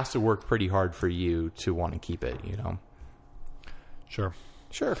it has to work pretty hard for you to want to keep it, Sure.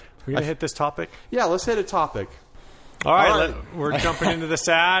 We're going to hit this topic? Yeah, let's hit a topic. All right. We're jumping into the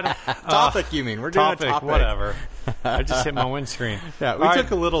sad. Topic, you mean? We're doing a topic. Whatever. I just hit my windscreen. Yeah, we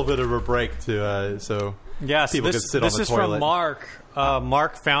took a little bit of a break so people could sit on the toilet. This is from Mark.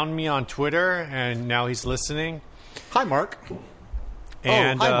 Mark found me on Twitter, and now he's listening. Hi, Mark.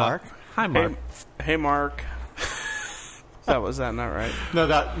 And, hi, Mark. Hi, Mark. Hey, Mark. Was that not right? No,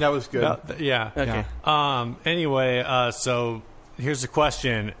 that was good. No, yeah. Okay. Yeah. Anyway, so here's the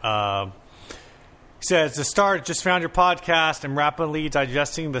question. He says, to start, just found your podcast. I'm rapidly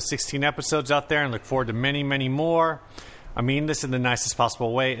digesting the 16 episodes out there and look forward to many, many more. I mean this in the nicest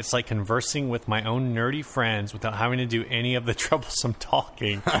possible way. It's like conversing with my own nerdy friends without having to do any of the troublesome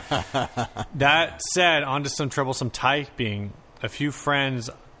talking. That said, on to some troublesome typing. A few friends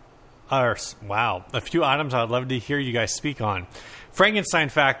A few items I'd love to hear you guys speak on. Frankenstein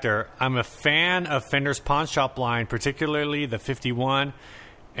factor. I'm a fan of Fender's Pawn Shop line, particularly the 51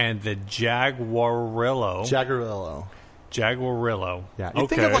 and the Jaguarillo. Yeah, you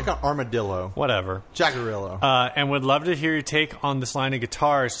think of like an armadillo. Whatever. Jaguarillo. And would love to hear your take on this line of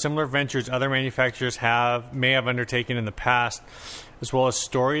guitars, similar ventures other manufacturers may have undertaken in the past, as well as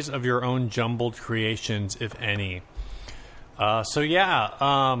stories of your own jumbled creations, if any. I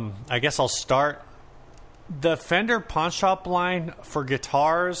guess I'll start. The Fender Pawn Shop line for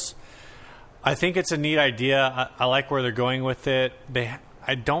guitars, I think it's a neat idea. I like where they're going with it.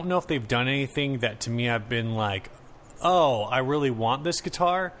 I don't know if they've done anything that to me I've been like, oh, I really want this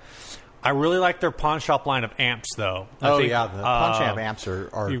guitar. I really like their Pawn Shop line of amps, though. The Pawn Shop amps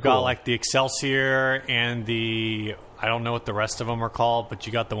are You've cool. got like the Excelsior and I don't know what the rest of them are called, but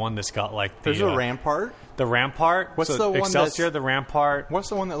you got the one that's got like There's a Rampart. The Rampart. What's the one Excelsior, the Rampart. What's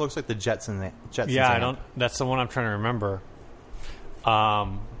the one that looks like the Jetsons? Yeah, that's the one I'm trying to remember.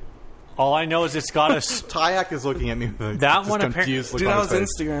 All I know is it's got a... Tyack is looking at me with that one confused look Dude, on I his was face.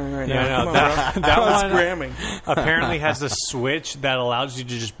 Instagramming right Yeah, now. no, Come on, that bro. one I was gramming. apparently has a switch that allows you to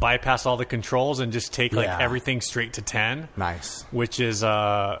just bypass all the controls and just take like everything straight to 10. Nice. Which is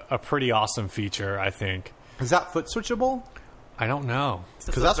a pretty awesome feature, I think. Is that foot switchable? I don't know.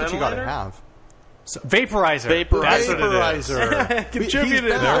 Because that's what you got to ventilator? have. Vaporizer. Vaporizer. That's what it is.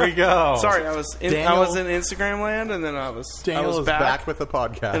 Contributed. There we go. Sorry, I was in Instagram land, and then I was back with the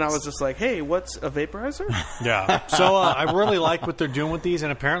podcast, and I was just like, "Hey, what's a vaporizer?" Yeah. So I really like what they're doing with these,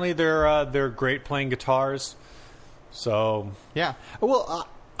 and apparently they're great playing guitars. So yeah. Well,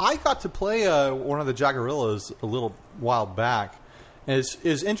 I got to play one of the Jaguarillos a little while back, and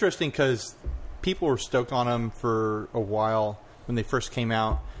it's interesting because people were stoked on them for a while when they first came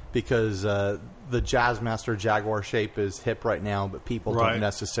out because the Jazzmaster Jaguar shape is hip right now, but people don't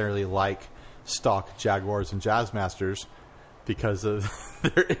necessarily like stock Jaguars and Jazzmasters because of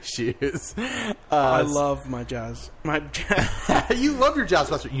their issues. I love my jazz. You love your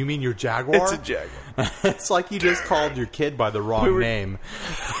Jazzmaster. You mean your Jaguar? It's a Jaguar. It's like you just called your kid by the wrong name.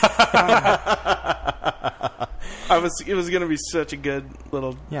 It was going to be such a good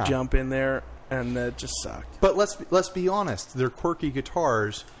little jump in there, and it just sucked. But let's be honest. They're quirky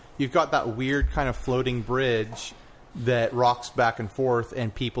guitars. You've got that weird kind of floating bridge that rocks back and forth,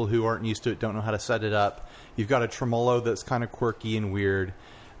 and people who aren't used to it don't know how to set it up. You've got a tremolo that's kind of quirky and weird.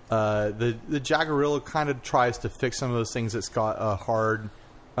 The Jaguarillo kind of tries to fix some of those things. It's got a hard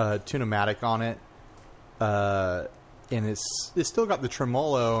tune-o-matic on it, and it's still got the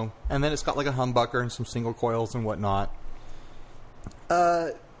tremolo, and then it's got like a humbucker and some single coils and whatnot.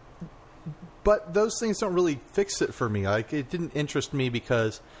 But those things don't really fix it for me. Like, it didn't interest me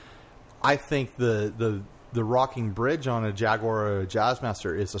because I think the rocking bridge on a Jaguar or a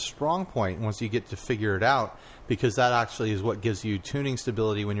Jazzmaster is a strong point once you get to figure it out, because that actually is what gives you tuning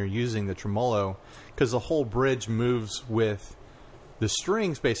stability when you're using the tremolo, because the whole bridge moves with the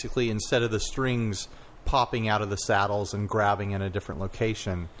strings basically instead of the strings popping out of the saddles and grabbing in a different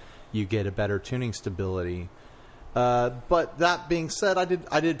location. You get a better tuning stability. But that being said,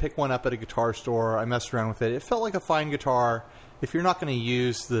 I did pick one up at a guitar store. I messed around with it. It felt like a fine guitar. If you're not going to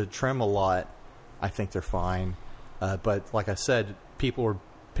use the trim a lot, I think they're fine. But like I said, people were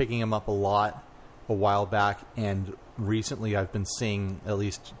picking them up a lot a while back, and recently I've been seeing at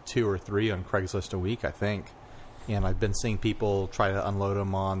least 2 or 3 on Craigslist a week, I think. And I've been seeing people try to unload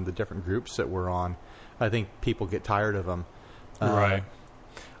them on the different groups that we're on. I think people get tired of them. Right.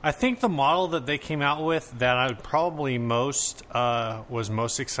 I think the model that they came out with that I probably was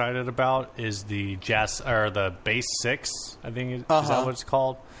most excited about is the the Bass 6. I think is that what it's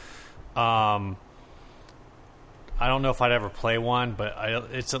called. I don't know if I'd ever play one, but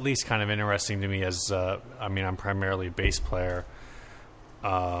it's at least kind of interesting to me as I'm primarily a bass player.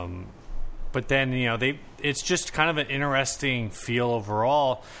 But then it's just kind of an interesting feel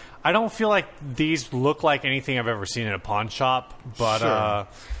overall. I don't feel like these look like anything I've ever seen in a pawn shop, but sure.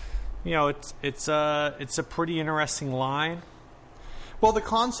 It's a pretty interesting line. Well, the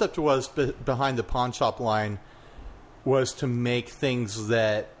concept was behind the pawn shop line was to make things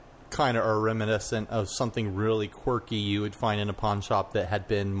that kind of are reminiscent of something really quirky you would find in a pawn shop that had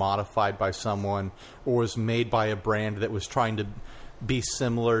been modified by someone or was made by a brand that was trying to be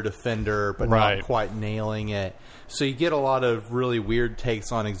similar to Fender but not quite nailing it. So you get a lot of really weird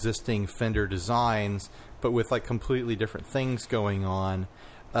takes on existing Fender designs, but with like completely different things going on.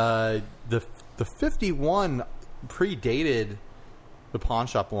 The 51 predated the pawn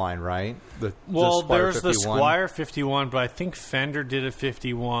shop line, right? There's the Squire 51, but I think Fender did a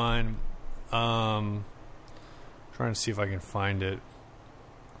 51. Trying to see if I can find it.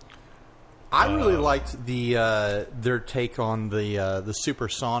 I really liked their take on the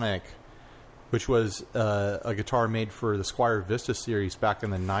Supersonic, which was a guitar made for the Squier Vista series back in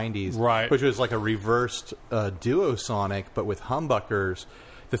the 90s. Right. Which was like a reversed Duosonic, but with humbuckers.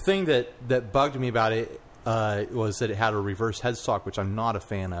 The thing that bugged me about it was that it had a reverse headstock, which I'm not a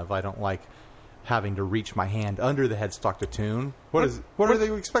fan of. I don't like having to reach my hand under the headstock to tune. What do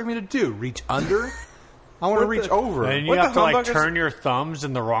they expect me to do? Reach under? I want to reach over. And you have to like turn your thumbs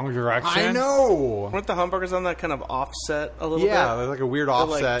in the wrong direction. I know. Weren't the humbuckers on that kind of offset a little bit? Yeah, like a weird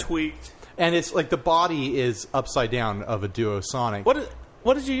offset. They're like tweaked. And it's like the body is upside down of a Duosonic.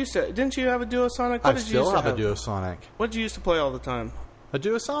 What did you used to? Didn't you have a Duosonic? I still have a Duosonic. What did you used to play all the time? A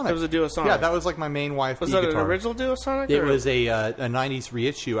Duosonic. It was a Duosonic. Yeah, that was like my main wife. Was that guitar. an original Duosonic? It was a 90s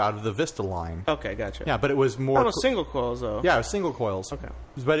reissue out of the Vista line. Okay, gotcha. Yeah, but it was more... That was single coils, though. Yeah, it was single coils. Okay.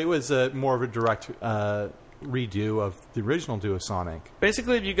 But it was more of a direct redo of the original Duosonic.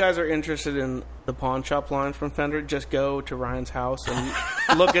 Basically, if you guys are interested in the Pawn Shop line from Fender, just go to Ryan's house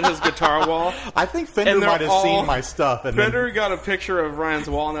and look at his guitar wall. I think Fender might have seen my stuff. And Fender got a picture of Ryan's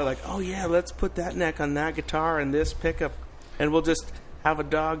wall, and they're like, oh, yeah, let's put that neck on that guitar and this pickup, and we'll just have a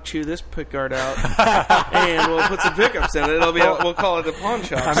dog chew this pickguard out, and we'll put some pickups in it. We'll call it the Pawn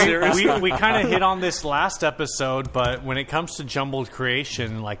Shop series. We kind of hit on this last episode, but when it comes to jumbled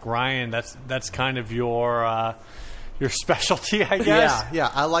creation, like Ryan, that's kind of your specialty, I guess. Yeah,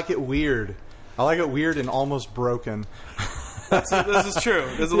 I like it weird. I like it weird and almost broken. This is true.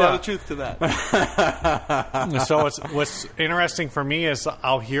 There's a lot of truth to that. So what's interesting for me is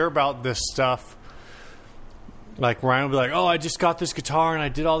I'll hear about this stuff. Like Ryan will be like, "Oh, I just got this guitar and I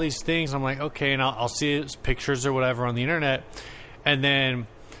did all these things." I'm like, "Okay," and I'll see his pictures or whatever on the internet, and then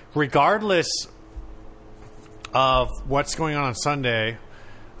regardless of what's going on Sunday,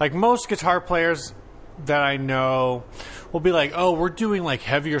 like most guitar players that I know will be like, "Oh, we're doing like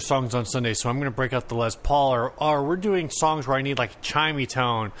heavier songs on Sunday, so I'm going to break out the Les Paul," or we're doing songs where I need like a chimey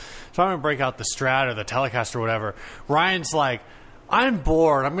tone, so I'm going to break out the Strat or the Telecaster or whatever. Ryan's like, I'm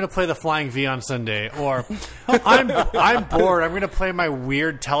bored. I'm going to play the Flying V on Sunday. Or I'm bored. I'm going to play my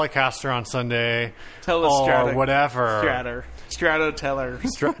weird Telecaster on Sunday. Telestrata. Or whatever. Strato Teller.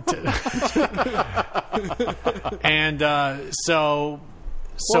 And so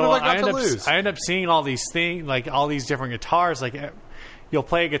I end up seeing all these things, like all these different guitars. Like you'll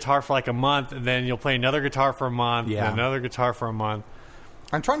play a guitar for like a month, and then you'll play another guitar for a month, and another guitar for a month.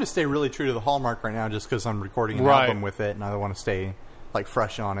 I'm trying to stay really true to the hallmark right now just because I'm recording an album with it and I want to stay like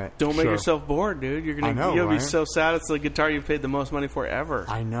fresh on it. Don't make yourself bored, dude. You'll be so sad. It's the guitar you've paid the most money for ever.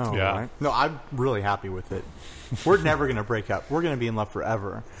 I know, right? No, I'm really happy with it. We're never going to break up. We're going to be in love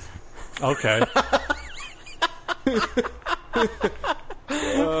forever. Okay.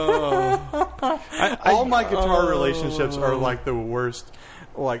 All my guitar relationships are like the worst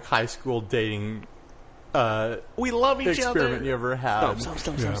like high school dating we love each experiment other. you ever had.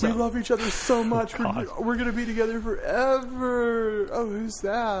 Stop. We love each other so much. We're going to be together forever. Oh, who's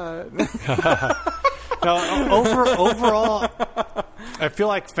that? Overall, I feel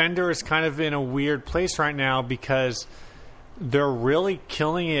like Fender is kind of in a weird place right now because they're really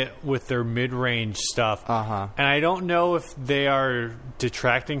killing it with their mid-range stuff. Uh-huh. And I don't know if they are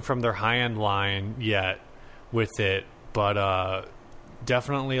detracting from their high-end line yet with it, but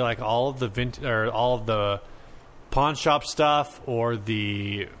definitely like all of the Pawn Shop stuff or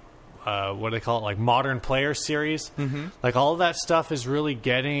the what do they call it, like Modern Player series, like all of that stuff is really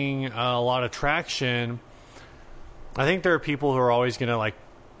getting a lot of traction. I think there are people who are always going to like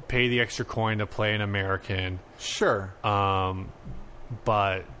pay the extra coin to play an American, sure, but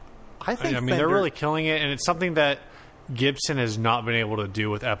I think they're really killing it, and it's something that Gibson has not been able to do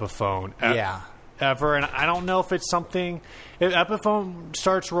with Epiphone. Ever, and I don't know if it's something. If Epiphone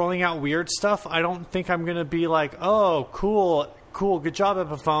starts rolling out weird stuff, I don't think I'm going to be like, "Oh, cool, good job,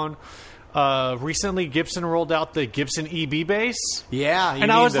 Epiphone." Recently, Gibson rolled out the Gibson EB bass. Yeah,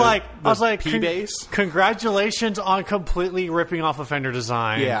 and I was like, P bass. Congratulations on completely ripping off a Fender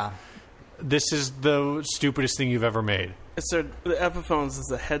design. Yeah, this is the stupidest thing you've ever made. The Epiphones is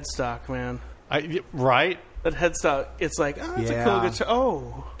the headstock, man. Right. That headstock, it's like, it's a cool guitar.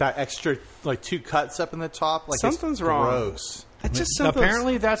 Oh, that extra like 2 cuts up in the top, like something's wrong. Gross.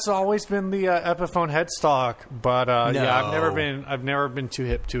 Apparently, that's always been the Epiphone headstock, but I've never been too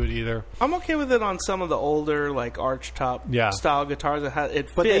hip to it either. I'm okay with it on some of the older like archtop style guitars.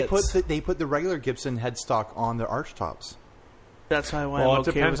 It fits. But they put the regular Gibson headstock on the archtops. That's why it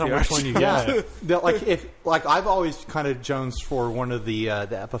depends on which one you get. Like I've always kind of jonesed for one of the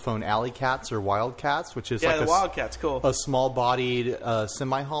Epiphone Alley Cats or Wildcats, which is the Wildcat's cool. A small-bodied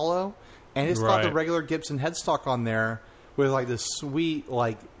semi-hollow, and it's got the regular Gibson headstock on there with like this sweet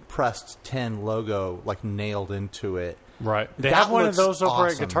like pressed tin logo like nailed into it. Right. They That have one of looks those over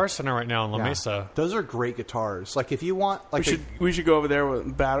at awesome. Guitar Center right now in La Yeah. Mesa. Those are great guitars. Like if you want, like We should go over there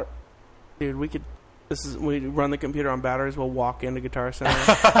with battery. Dude, we could. We run the computer on batteries. We'll walk into Guitar Center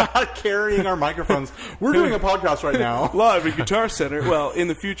carrying our microphones. We're doing a podcast right now. live at Guitar Center. Well, in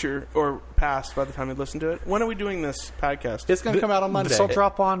the future or past, by the time you listen to it. When are we doing this podcast? It's going to come out on Monday. This will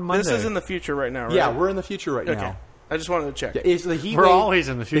drop on Monday. This is in the future right now, right? Yeah, we're in the future right Okay. now. I just wanted to check. Yeah, is the heat We're wave, always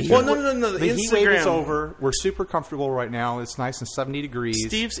in the future. Well, no. The heat wave is Instagram. over. We're super comfortable right now. It's nice and 70 degrees.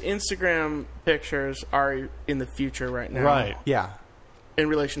 Steve's Instagram pictures are in the future right now. Right. Yeah. In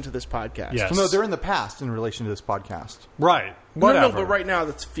relation to this podcast. Yes. Well, no, they're in the past in relation to this podcast. Right. No, Whatever. but right now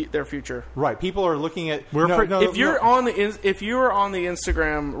that's their future. Right. People are looking at. If you're on the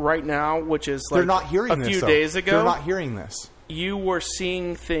Instagram right now, which is like they're not hearing a this, few though. days ago, They're not hearing this. you were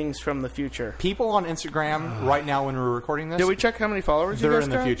seeing things from the future. People on Instagram right now when we're recording this, Did we check how many followers they're you guys in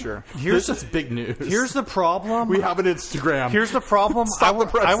the got? future. Here's This is big news. Here's the problem. we have an Instagram. Here's the problem. Stop the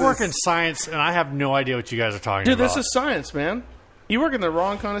presses. I work in science, and I have no idea what you guys are talking Dude, about. this is science, man. You work in the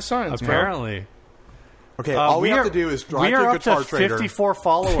wrong kind of science, bro. apparently. Okay, all we have to do is drive we are to up Guitar to Trader. 54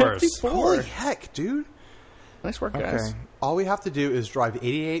 followers. 54. Holy heck, dude. Nice work, Okay. guys. All we have to do is drive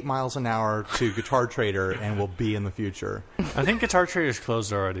 88 miles an hour to Guitar Trader, and we'll be in the future. I think Guitar Trader's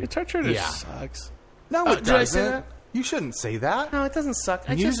closed already. Guitar Trader Yeah. sucks. No, Oh, it did I say doesn't. that? You shouldn't say that. No, it doesn't suck.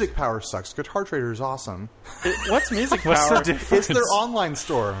 Music Power sucks. Guitar Trader is awesome. What's Music What's Power? the difference? It's their online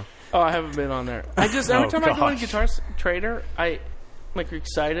store. Oh, I haven't been on there. Every time I go in gosh. Guitar Trader, I like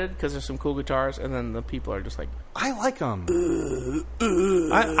excited because there's some cool guitars, and then the people are just like, I like them.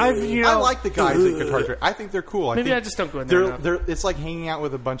 I I like the guys at Guitar Trader. I think they're cool. maybe think I just don't go in there enough. It's like hanging out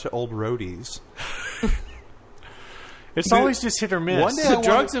with a bunch of old roadies. It's always just hit or miss. One day The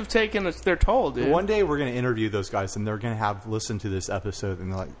drugs have taken their toll, dude. One day we're going to interview those guys, and they're going to have listened to this episode, and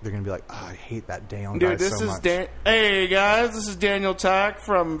they're going to be like, "Oh, I hate that Dale guy Dude, this so is much." Hey guys, this is Daniel Tyack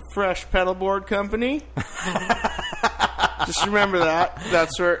from Fresh Pedalboard Company. Just remember that.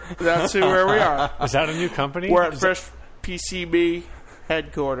 That's where we are. Is that a new company? We're at Fresh PCB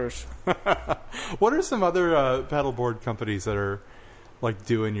headquarters. What are some other pedalboard companies that are like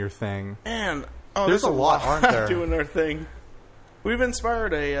doing your thing? Man, There's a lot, aren't there? doing their thing. We've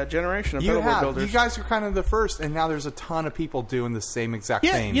inspired a generation of You pedalboard have. builders. You guys are kind of the first, and now there's a ton of people doing the same exact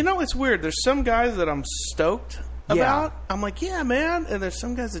Yeah, thing. you know it's weird. There's some guys that I'm stoked about. I'm like, yeah, man. And there's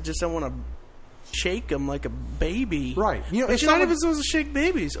some guys that just don't want to shake them like a baby. Right. You know, but if you're not someone- even supposed to shake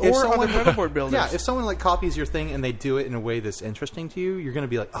babies If or someone- other pedalboard builders. Yeah, if someone like copies your thing and they do it in a way that's interesting to you, you're going to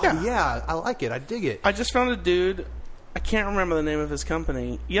be like, "Oh Yeah. yeah, I like it. I dig it." I just found a dude. I can't remember the name of his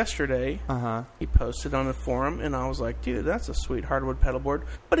company. Yesterday, Uh-huh. he posted on a forum, and I was like, "Dude, that's a sweet hardwood pedalboard."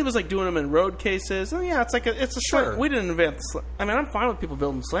 But he was like doing them in road cases, and yeah, it's a Sure. slam. We didn't invent. I mean, I'm fine with people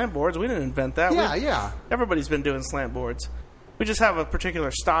building slam boards. We didn't invent that. Yeah, yeah. Everybody's been doing slant boards. We just have a particular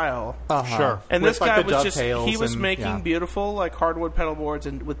style. Uh-huh. Sure. And With, this like, guy the was just, he dovetails was and- making yeah. beautiful, like, hardwood pedal boards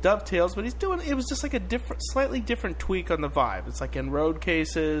and with dovetails, but it was just like a different, slightly different tweak on the vibe. It's like in road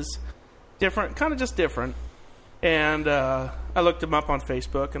cases, different, kind of just different. And I looked him up on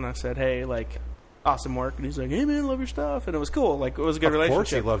Facebook and I said, hey, like, awesome work. And he's like, hey, man, love your stuff. And it was cool. Like, it was a good Of course,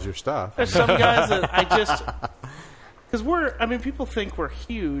 relationship. he loves your stuff. There's some guys that I just, because people think we're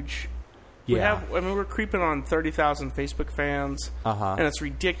huge. Yeah. We're creeping on 30,000 Facebook fans, Uh-huh. and it's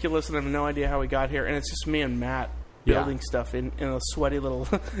ridiculous, and I have no idea how we got here. And it's just me and Matt Yeah. building stuff in a sweaty little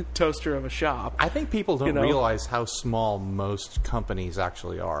toaster of a shop. I think people don't You know? realize how small most companies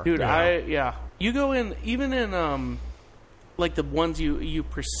actually are. Dude, you go in, even in like the ones you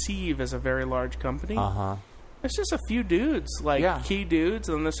perceive as a very large company. Uh-huh. It's just a few dudes, like Yeah. key dudes,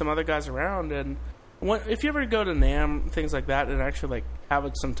 and then there's some other guys around. And if you ever go to NAMM, things like that, and actually like have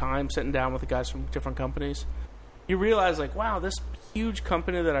some time sitting down with the guys from different companies, you realize like, wow, this huge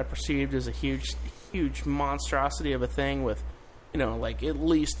company that I perceived as a huge monstrosity of a thing with, like at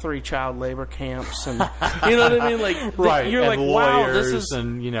least 3 child labor camps, and you know what I mean? Like, Right. you're and like, wow, lawyers this is.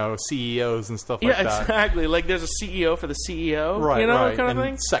 and, CEOs and stuff like Yeah, that. exactly. Like, there's a CEO for the CEO, Right, right. kind and of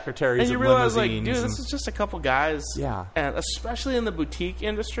thing. secretaries And you of realize, like, limousines. dude, and- this is just a couple guys. Yeah. And especially in the boutique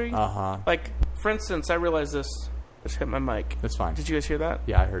industry. Uh-huh. Like, for instance, I realized this. Just hit my mic. That's fine. Did you guys hear that?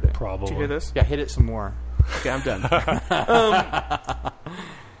 Yeah, I heard it. Probably. Did you hear this? Yeah, hit it some more. Okay, I'm done.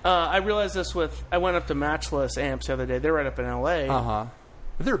 I realized this I went up to Matchless Amps the other day. They're right up in L.A. Uh-huh.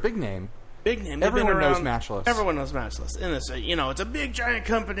 They're a big name. Big name. They've Everyone been knows around- Matchless. Everyone knows Matchless. And it's it's a big giant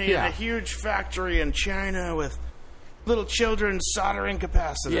company Yeah. and a huge factory in China with little children's soldering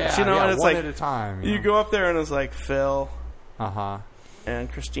capacitors. Yeah, and it's one like at a time. you go up there and it's like Phil Uh-huh.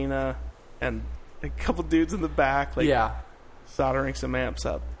 and Christina and a couple dudes in the back, like Yeah. soldering some amps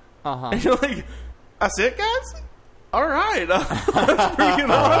up. And you're like, that's it, guys? All right. That's freaking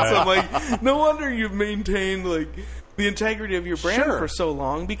awesome. Like, no wonder you've maintained, like, the integrity of your brand for so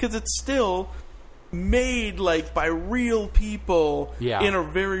long, because it's still made, like, by real people in a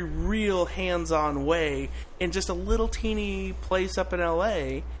very real hands-on way in just a little teeny place up in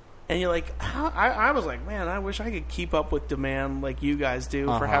L.A., and you're like, I was like, man, I wish I could keep up with demand like you guys do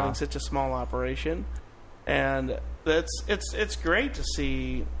for having such a small operation. And it's great to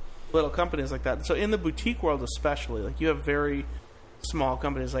see little companies like that. So in the boutique world especially, like, you have very small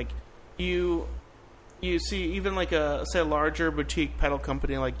companies. Like, you see even like a larger boutique pedal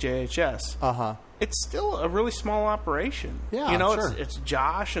company like JHS. It's still a really small operation. Yeah, you know, sure. it's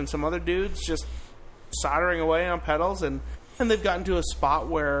Josh and some other dudes just soldering away on pedals, and they've gotten to a spot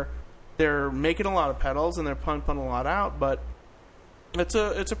where they're making a lot of pedals and they're pumping a lot out, but it's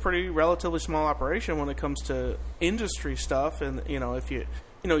a pretty relatively small operation when it comes to industry stuff. And if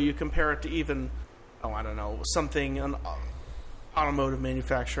you compare it to even I don't know, something, an automotive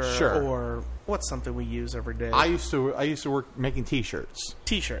manufacturer, or what's something we use every day. I used to work making T-shirts.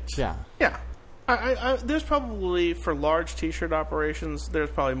 Yeah. I there's probably, for large T-shirt operations, there's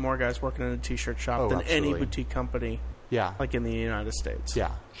probably more guys working in a T-shirt shop than any boutique company. Yeah, like in the United States.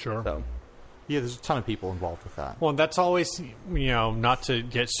 Yeah, sure. So, yeah, there's a ton of people involved with that. Well, that's always, not to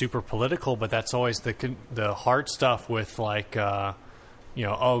get super political, but that's always the hard stuff with, like,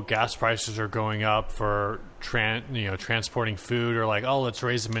 gas prices are going up for transporting food, or like, let's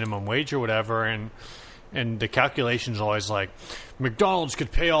raise the minimum wage or whatever, and the calculation's always like, McDonald's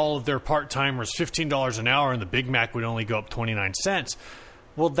could pay all of their part-timers $15 an hour and the Big Mac would only go up 29 cents.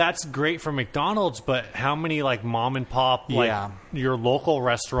 Well, that's great for McDonald's, but how many, like, mom and pop, like, your local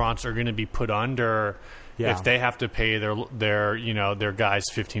restaurants are going to be put under if they have to pay their guys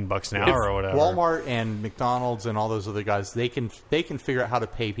 $15 an hour or whatever? Walmart and McDonald's and all those other guys, they can figure out how to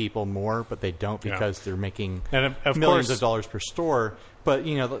pay people more, but they don't, because they're making millions of dollars per store. But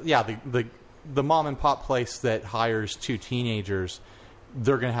the mom and pop place that hires 2 teenagers,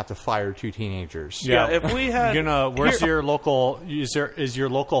 they're going to have to fire 2 teenagers. Yeah, if we had... where's your local... Is your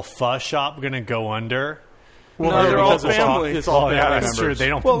local pho shop going to go under? Well, no, they're all family. It's all family members. That's true. They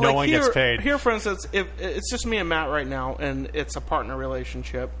don't... Well, no one gets paid. Here, for instance, if it's just me and Matt right now, and it's a partner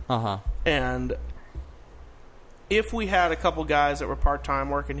relationship. And if we had a couple guys that were part-time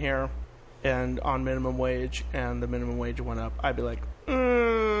working here and on minimum wage, and the minimum wage went up, I'd be like,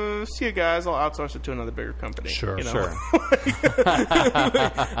 see you guys, I'll outsource it to another bigger company. Sure.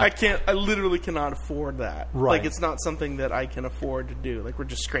 I literally cannot afford that. Right. Like, it's not something that I can afford to do. Like, we're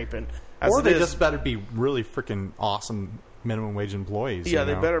just scraping. Or they just better be really freaking awesome minimum wage employees. Yeah,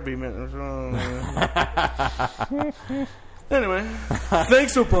 they better be. Anyway,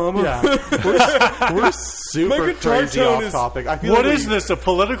 thanks, Obama. Yeah. We're super crazy off topic. What is this, a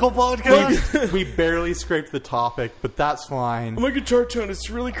political podcast? We barely scraped the topic, but that's fine. My guitar tone is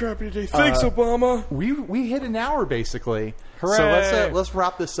really crappy today. Thanks, Obama. We hit an hour, basically. Hooray. So let's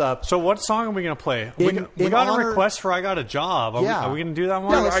wrap this up. So what song are we going to play? We got a request for I Got a Job. Are we going to do that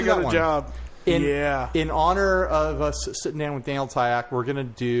one? Yeah, I Got a Job. In honor of us sitting down with Daniel Tyack, we're going to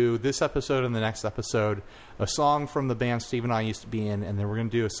do this episode and the next episode a song from the band Steve and I used to be in, and then we're going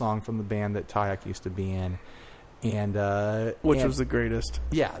to do a song from the band that Tyack used to be in. Which was the greatest.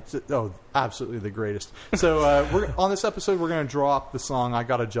 Yeah. Absolutely the greatest. So we're on this episode, we're going to drop the song I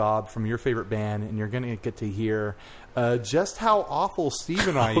Got a Job from your favorite band, and you're going to get to hear just how awful Steve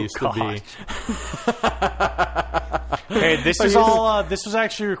and I used to be. Hey, this was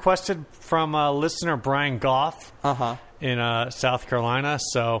actually requested from listener Brian Goff in South Carolina.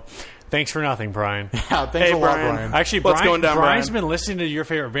 So thanks for nothing, Brian. Yeah, thanks a lot, Brian. Actually, What's going down, Brian's Brian? been listening to your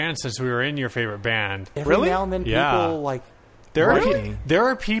favorite band since we were in your favorite band. Every now and then people like there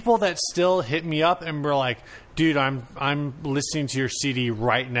are people that still hit me up and were like, dude, I'm listening to your CD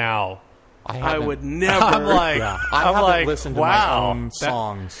right now. I would never. I'm like, I haven't listened to my own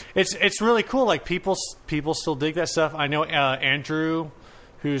songs. It's really cool. Like, people still dig that stuff. I know Andrew,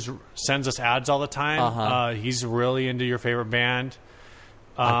 who sends us ads all the time. He's really into your favorite band.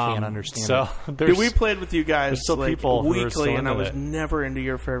 I can't understand. So dude, we played with you guys still like people weekly, and I was never into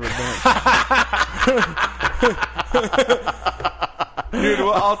your favorite band. Dude,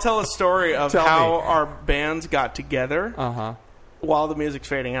 well, I'll tell a story of how our bands got together. While the music's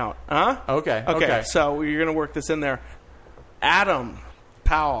fading out. Okay. So you're going to work this in there. Adam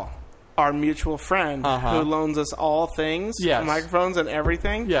Powell, our mutual friend, who loans us all things, microphones and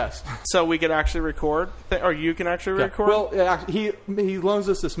everything. Yes. So we could actually record, or you can actually record. Well, he loans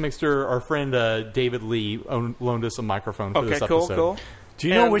us this mixer. Our friend David Lee loaned us a microphone for this episode. Cool. Do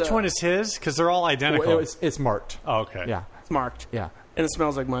you know which one is his? Because they're all identical. It's marked. Oh, okay. Yeah. It's marked. Yeah. and it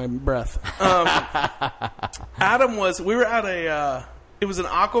smells like my breath. Adam we were at it was an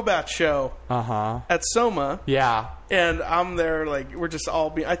Aquabat show at Soma. Yeah. And I'm there, like, we're just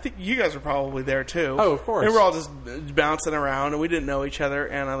all I think you guys were probably there, too. Oh, of course. And we're all just bouncing around, and we didn't know each other,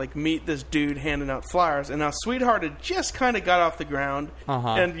 and I, like, meet this dude handing out flyers, and now Sweetheart had just kind of got off the ground,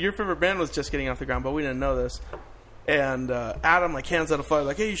 and Your Favorite Band was just getting off the ground, but we didn't know this. And Adam, like, hands out a flyer,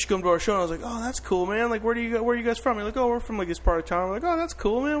 like, hey, you should come to our show. And I was like, oh, that's cool, man. Like, where are you guys from? You're like, oh, we're from, like, this part of town. We're like, oh, that's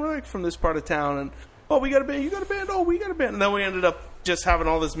cool, man. We're, like, from this part of town. And, oh, we got a band. You got a band? Oh, we got a band. And then we ended up just having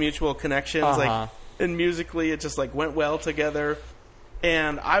all this mutual connections, like, and musically it just, like, went well together.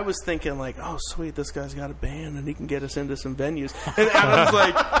 And I was thinking, like, oh, sweet, this guy's got a band and he can get us into some venues. And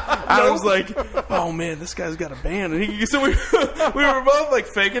Adam's like, oh, man, this guy's got a band. And so we were both, like,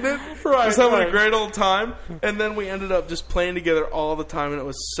 faking it. Right. Just having a great old time. And then we ended up just playing together all the time, and it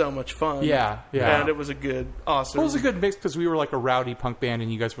was so much fun. Yeah. And it was a good, awesome. Well, it was a good mix because we were, like, a rowdy punk band,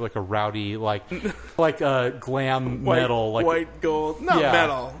 and you guys were, like, a rowdy, like glam metal. Like, white gold. Not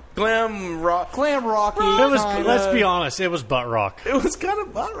metal. Glam rock. Glam rocky. Let's be honest, it was butt rock. It was kind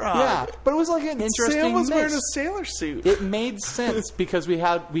of butt rock. Yeah, but it was like an interesting Sam was mix. wearing a sailor suit. It made sense because we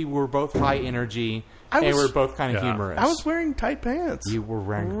were both high energy and we were both kind of humorous. I was wearing tight pants. You were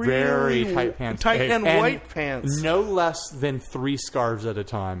wearing very tight pants. Tight and white pants. No less than 3 scarves at a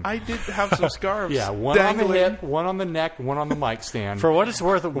time. I did have some scarves. Yeah, one dangling. on the hip, one on the neck, one on the mic stand. For what it's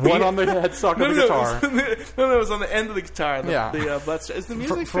worth, one on the headstock of the guitar. No, it was on the end of the guitar. Is the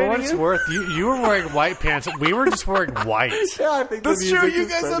music for what it's in? worth, you were wearing white pants. We were just wearing white. Yeah, I think that's true. You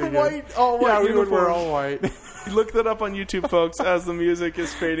guys had white, all white. Yeah, we would wear all white. Look that up on YouTube, folks, as the music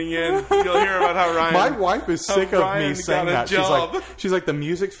is fading in. You'll hear about how Ryan... My wife is sick of me saying that. Job. She's like, the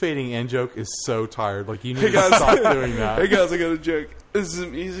music fading in joke is so tired. Like, you need to stop doing that. Hey, guys, I got a joke. Is the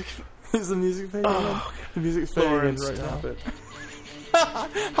music... Is the music fading in? The music's fading in right stop now. It.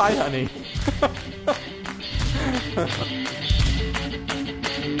 Hi, honey.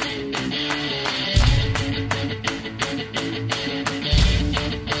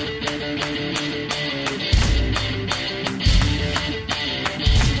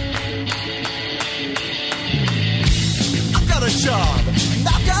 Job, and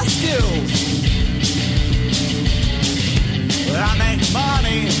I've got skills. I make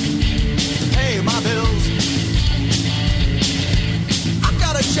money to pay my bills. I've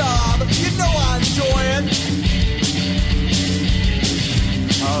got a job, you know I enjoy it.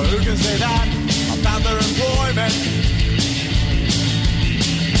 Who can say that about their employment?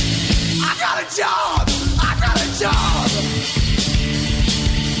 I got a job, I got a job.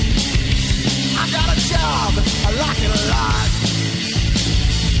 I got a job, I like it a lot.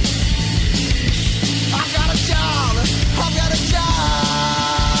 I got a job, I got a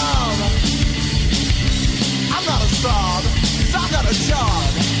job. I'm not a snob, 'cause I got a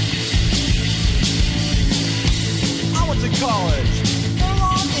job. I went to college for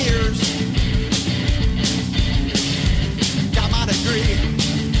long years. Got my degree,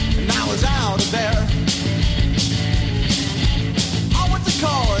 and I was out of there. I went to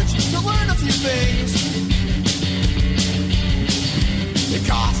college to learn a few things. It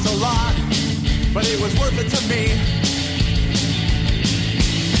cost a lot, but it was worth it to me.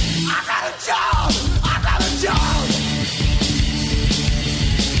 I got a job! I got a job!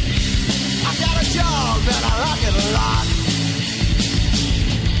 I got a job and I like it a lot.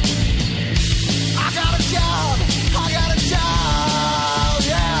 I got a job! I got a job!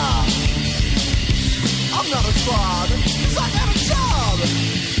 Yeah! I'm not a fraud, 'cause I got a job!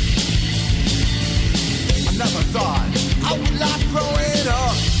 I never thought I would like growing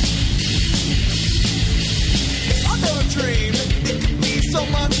up. I never dreamed it could be so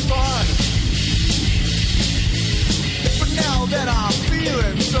much fun. But now that I'm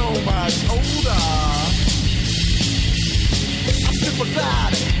feeling so much older, I'm super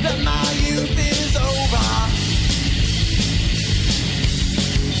glad that my youth is over.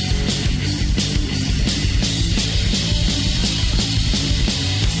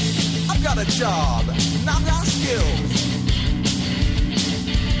 I've got a job, and I've got skills.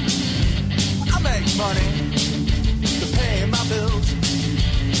 I make money to pay my bills.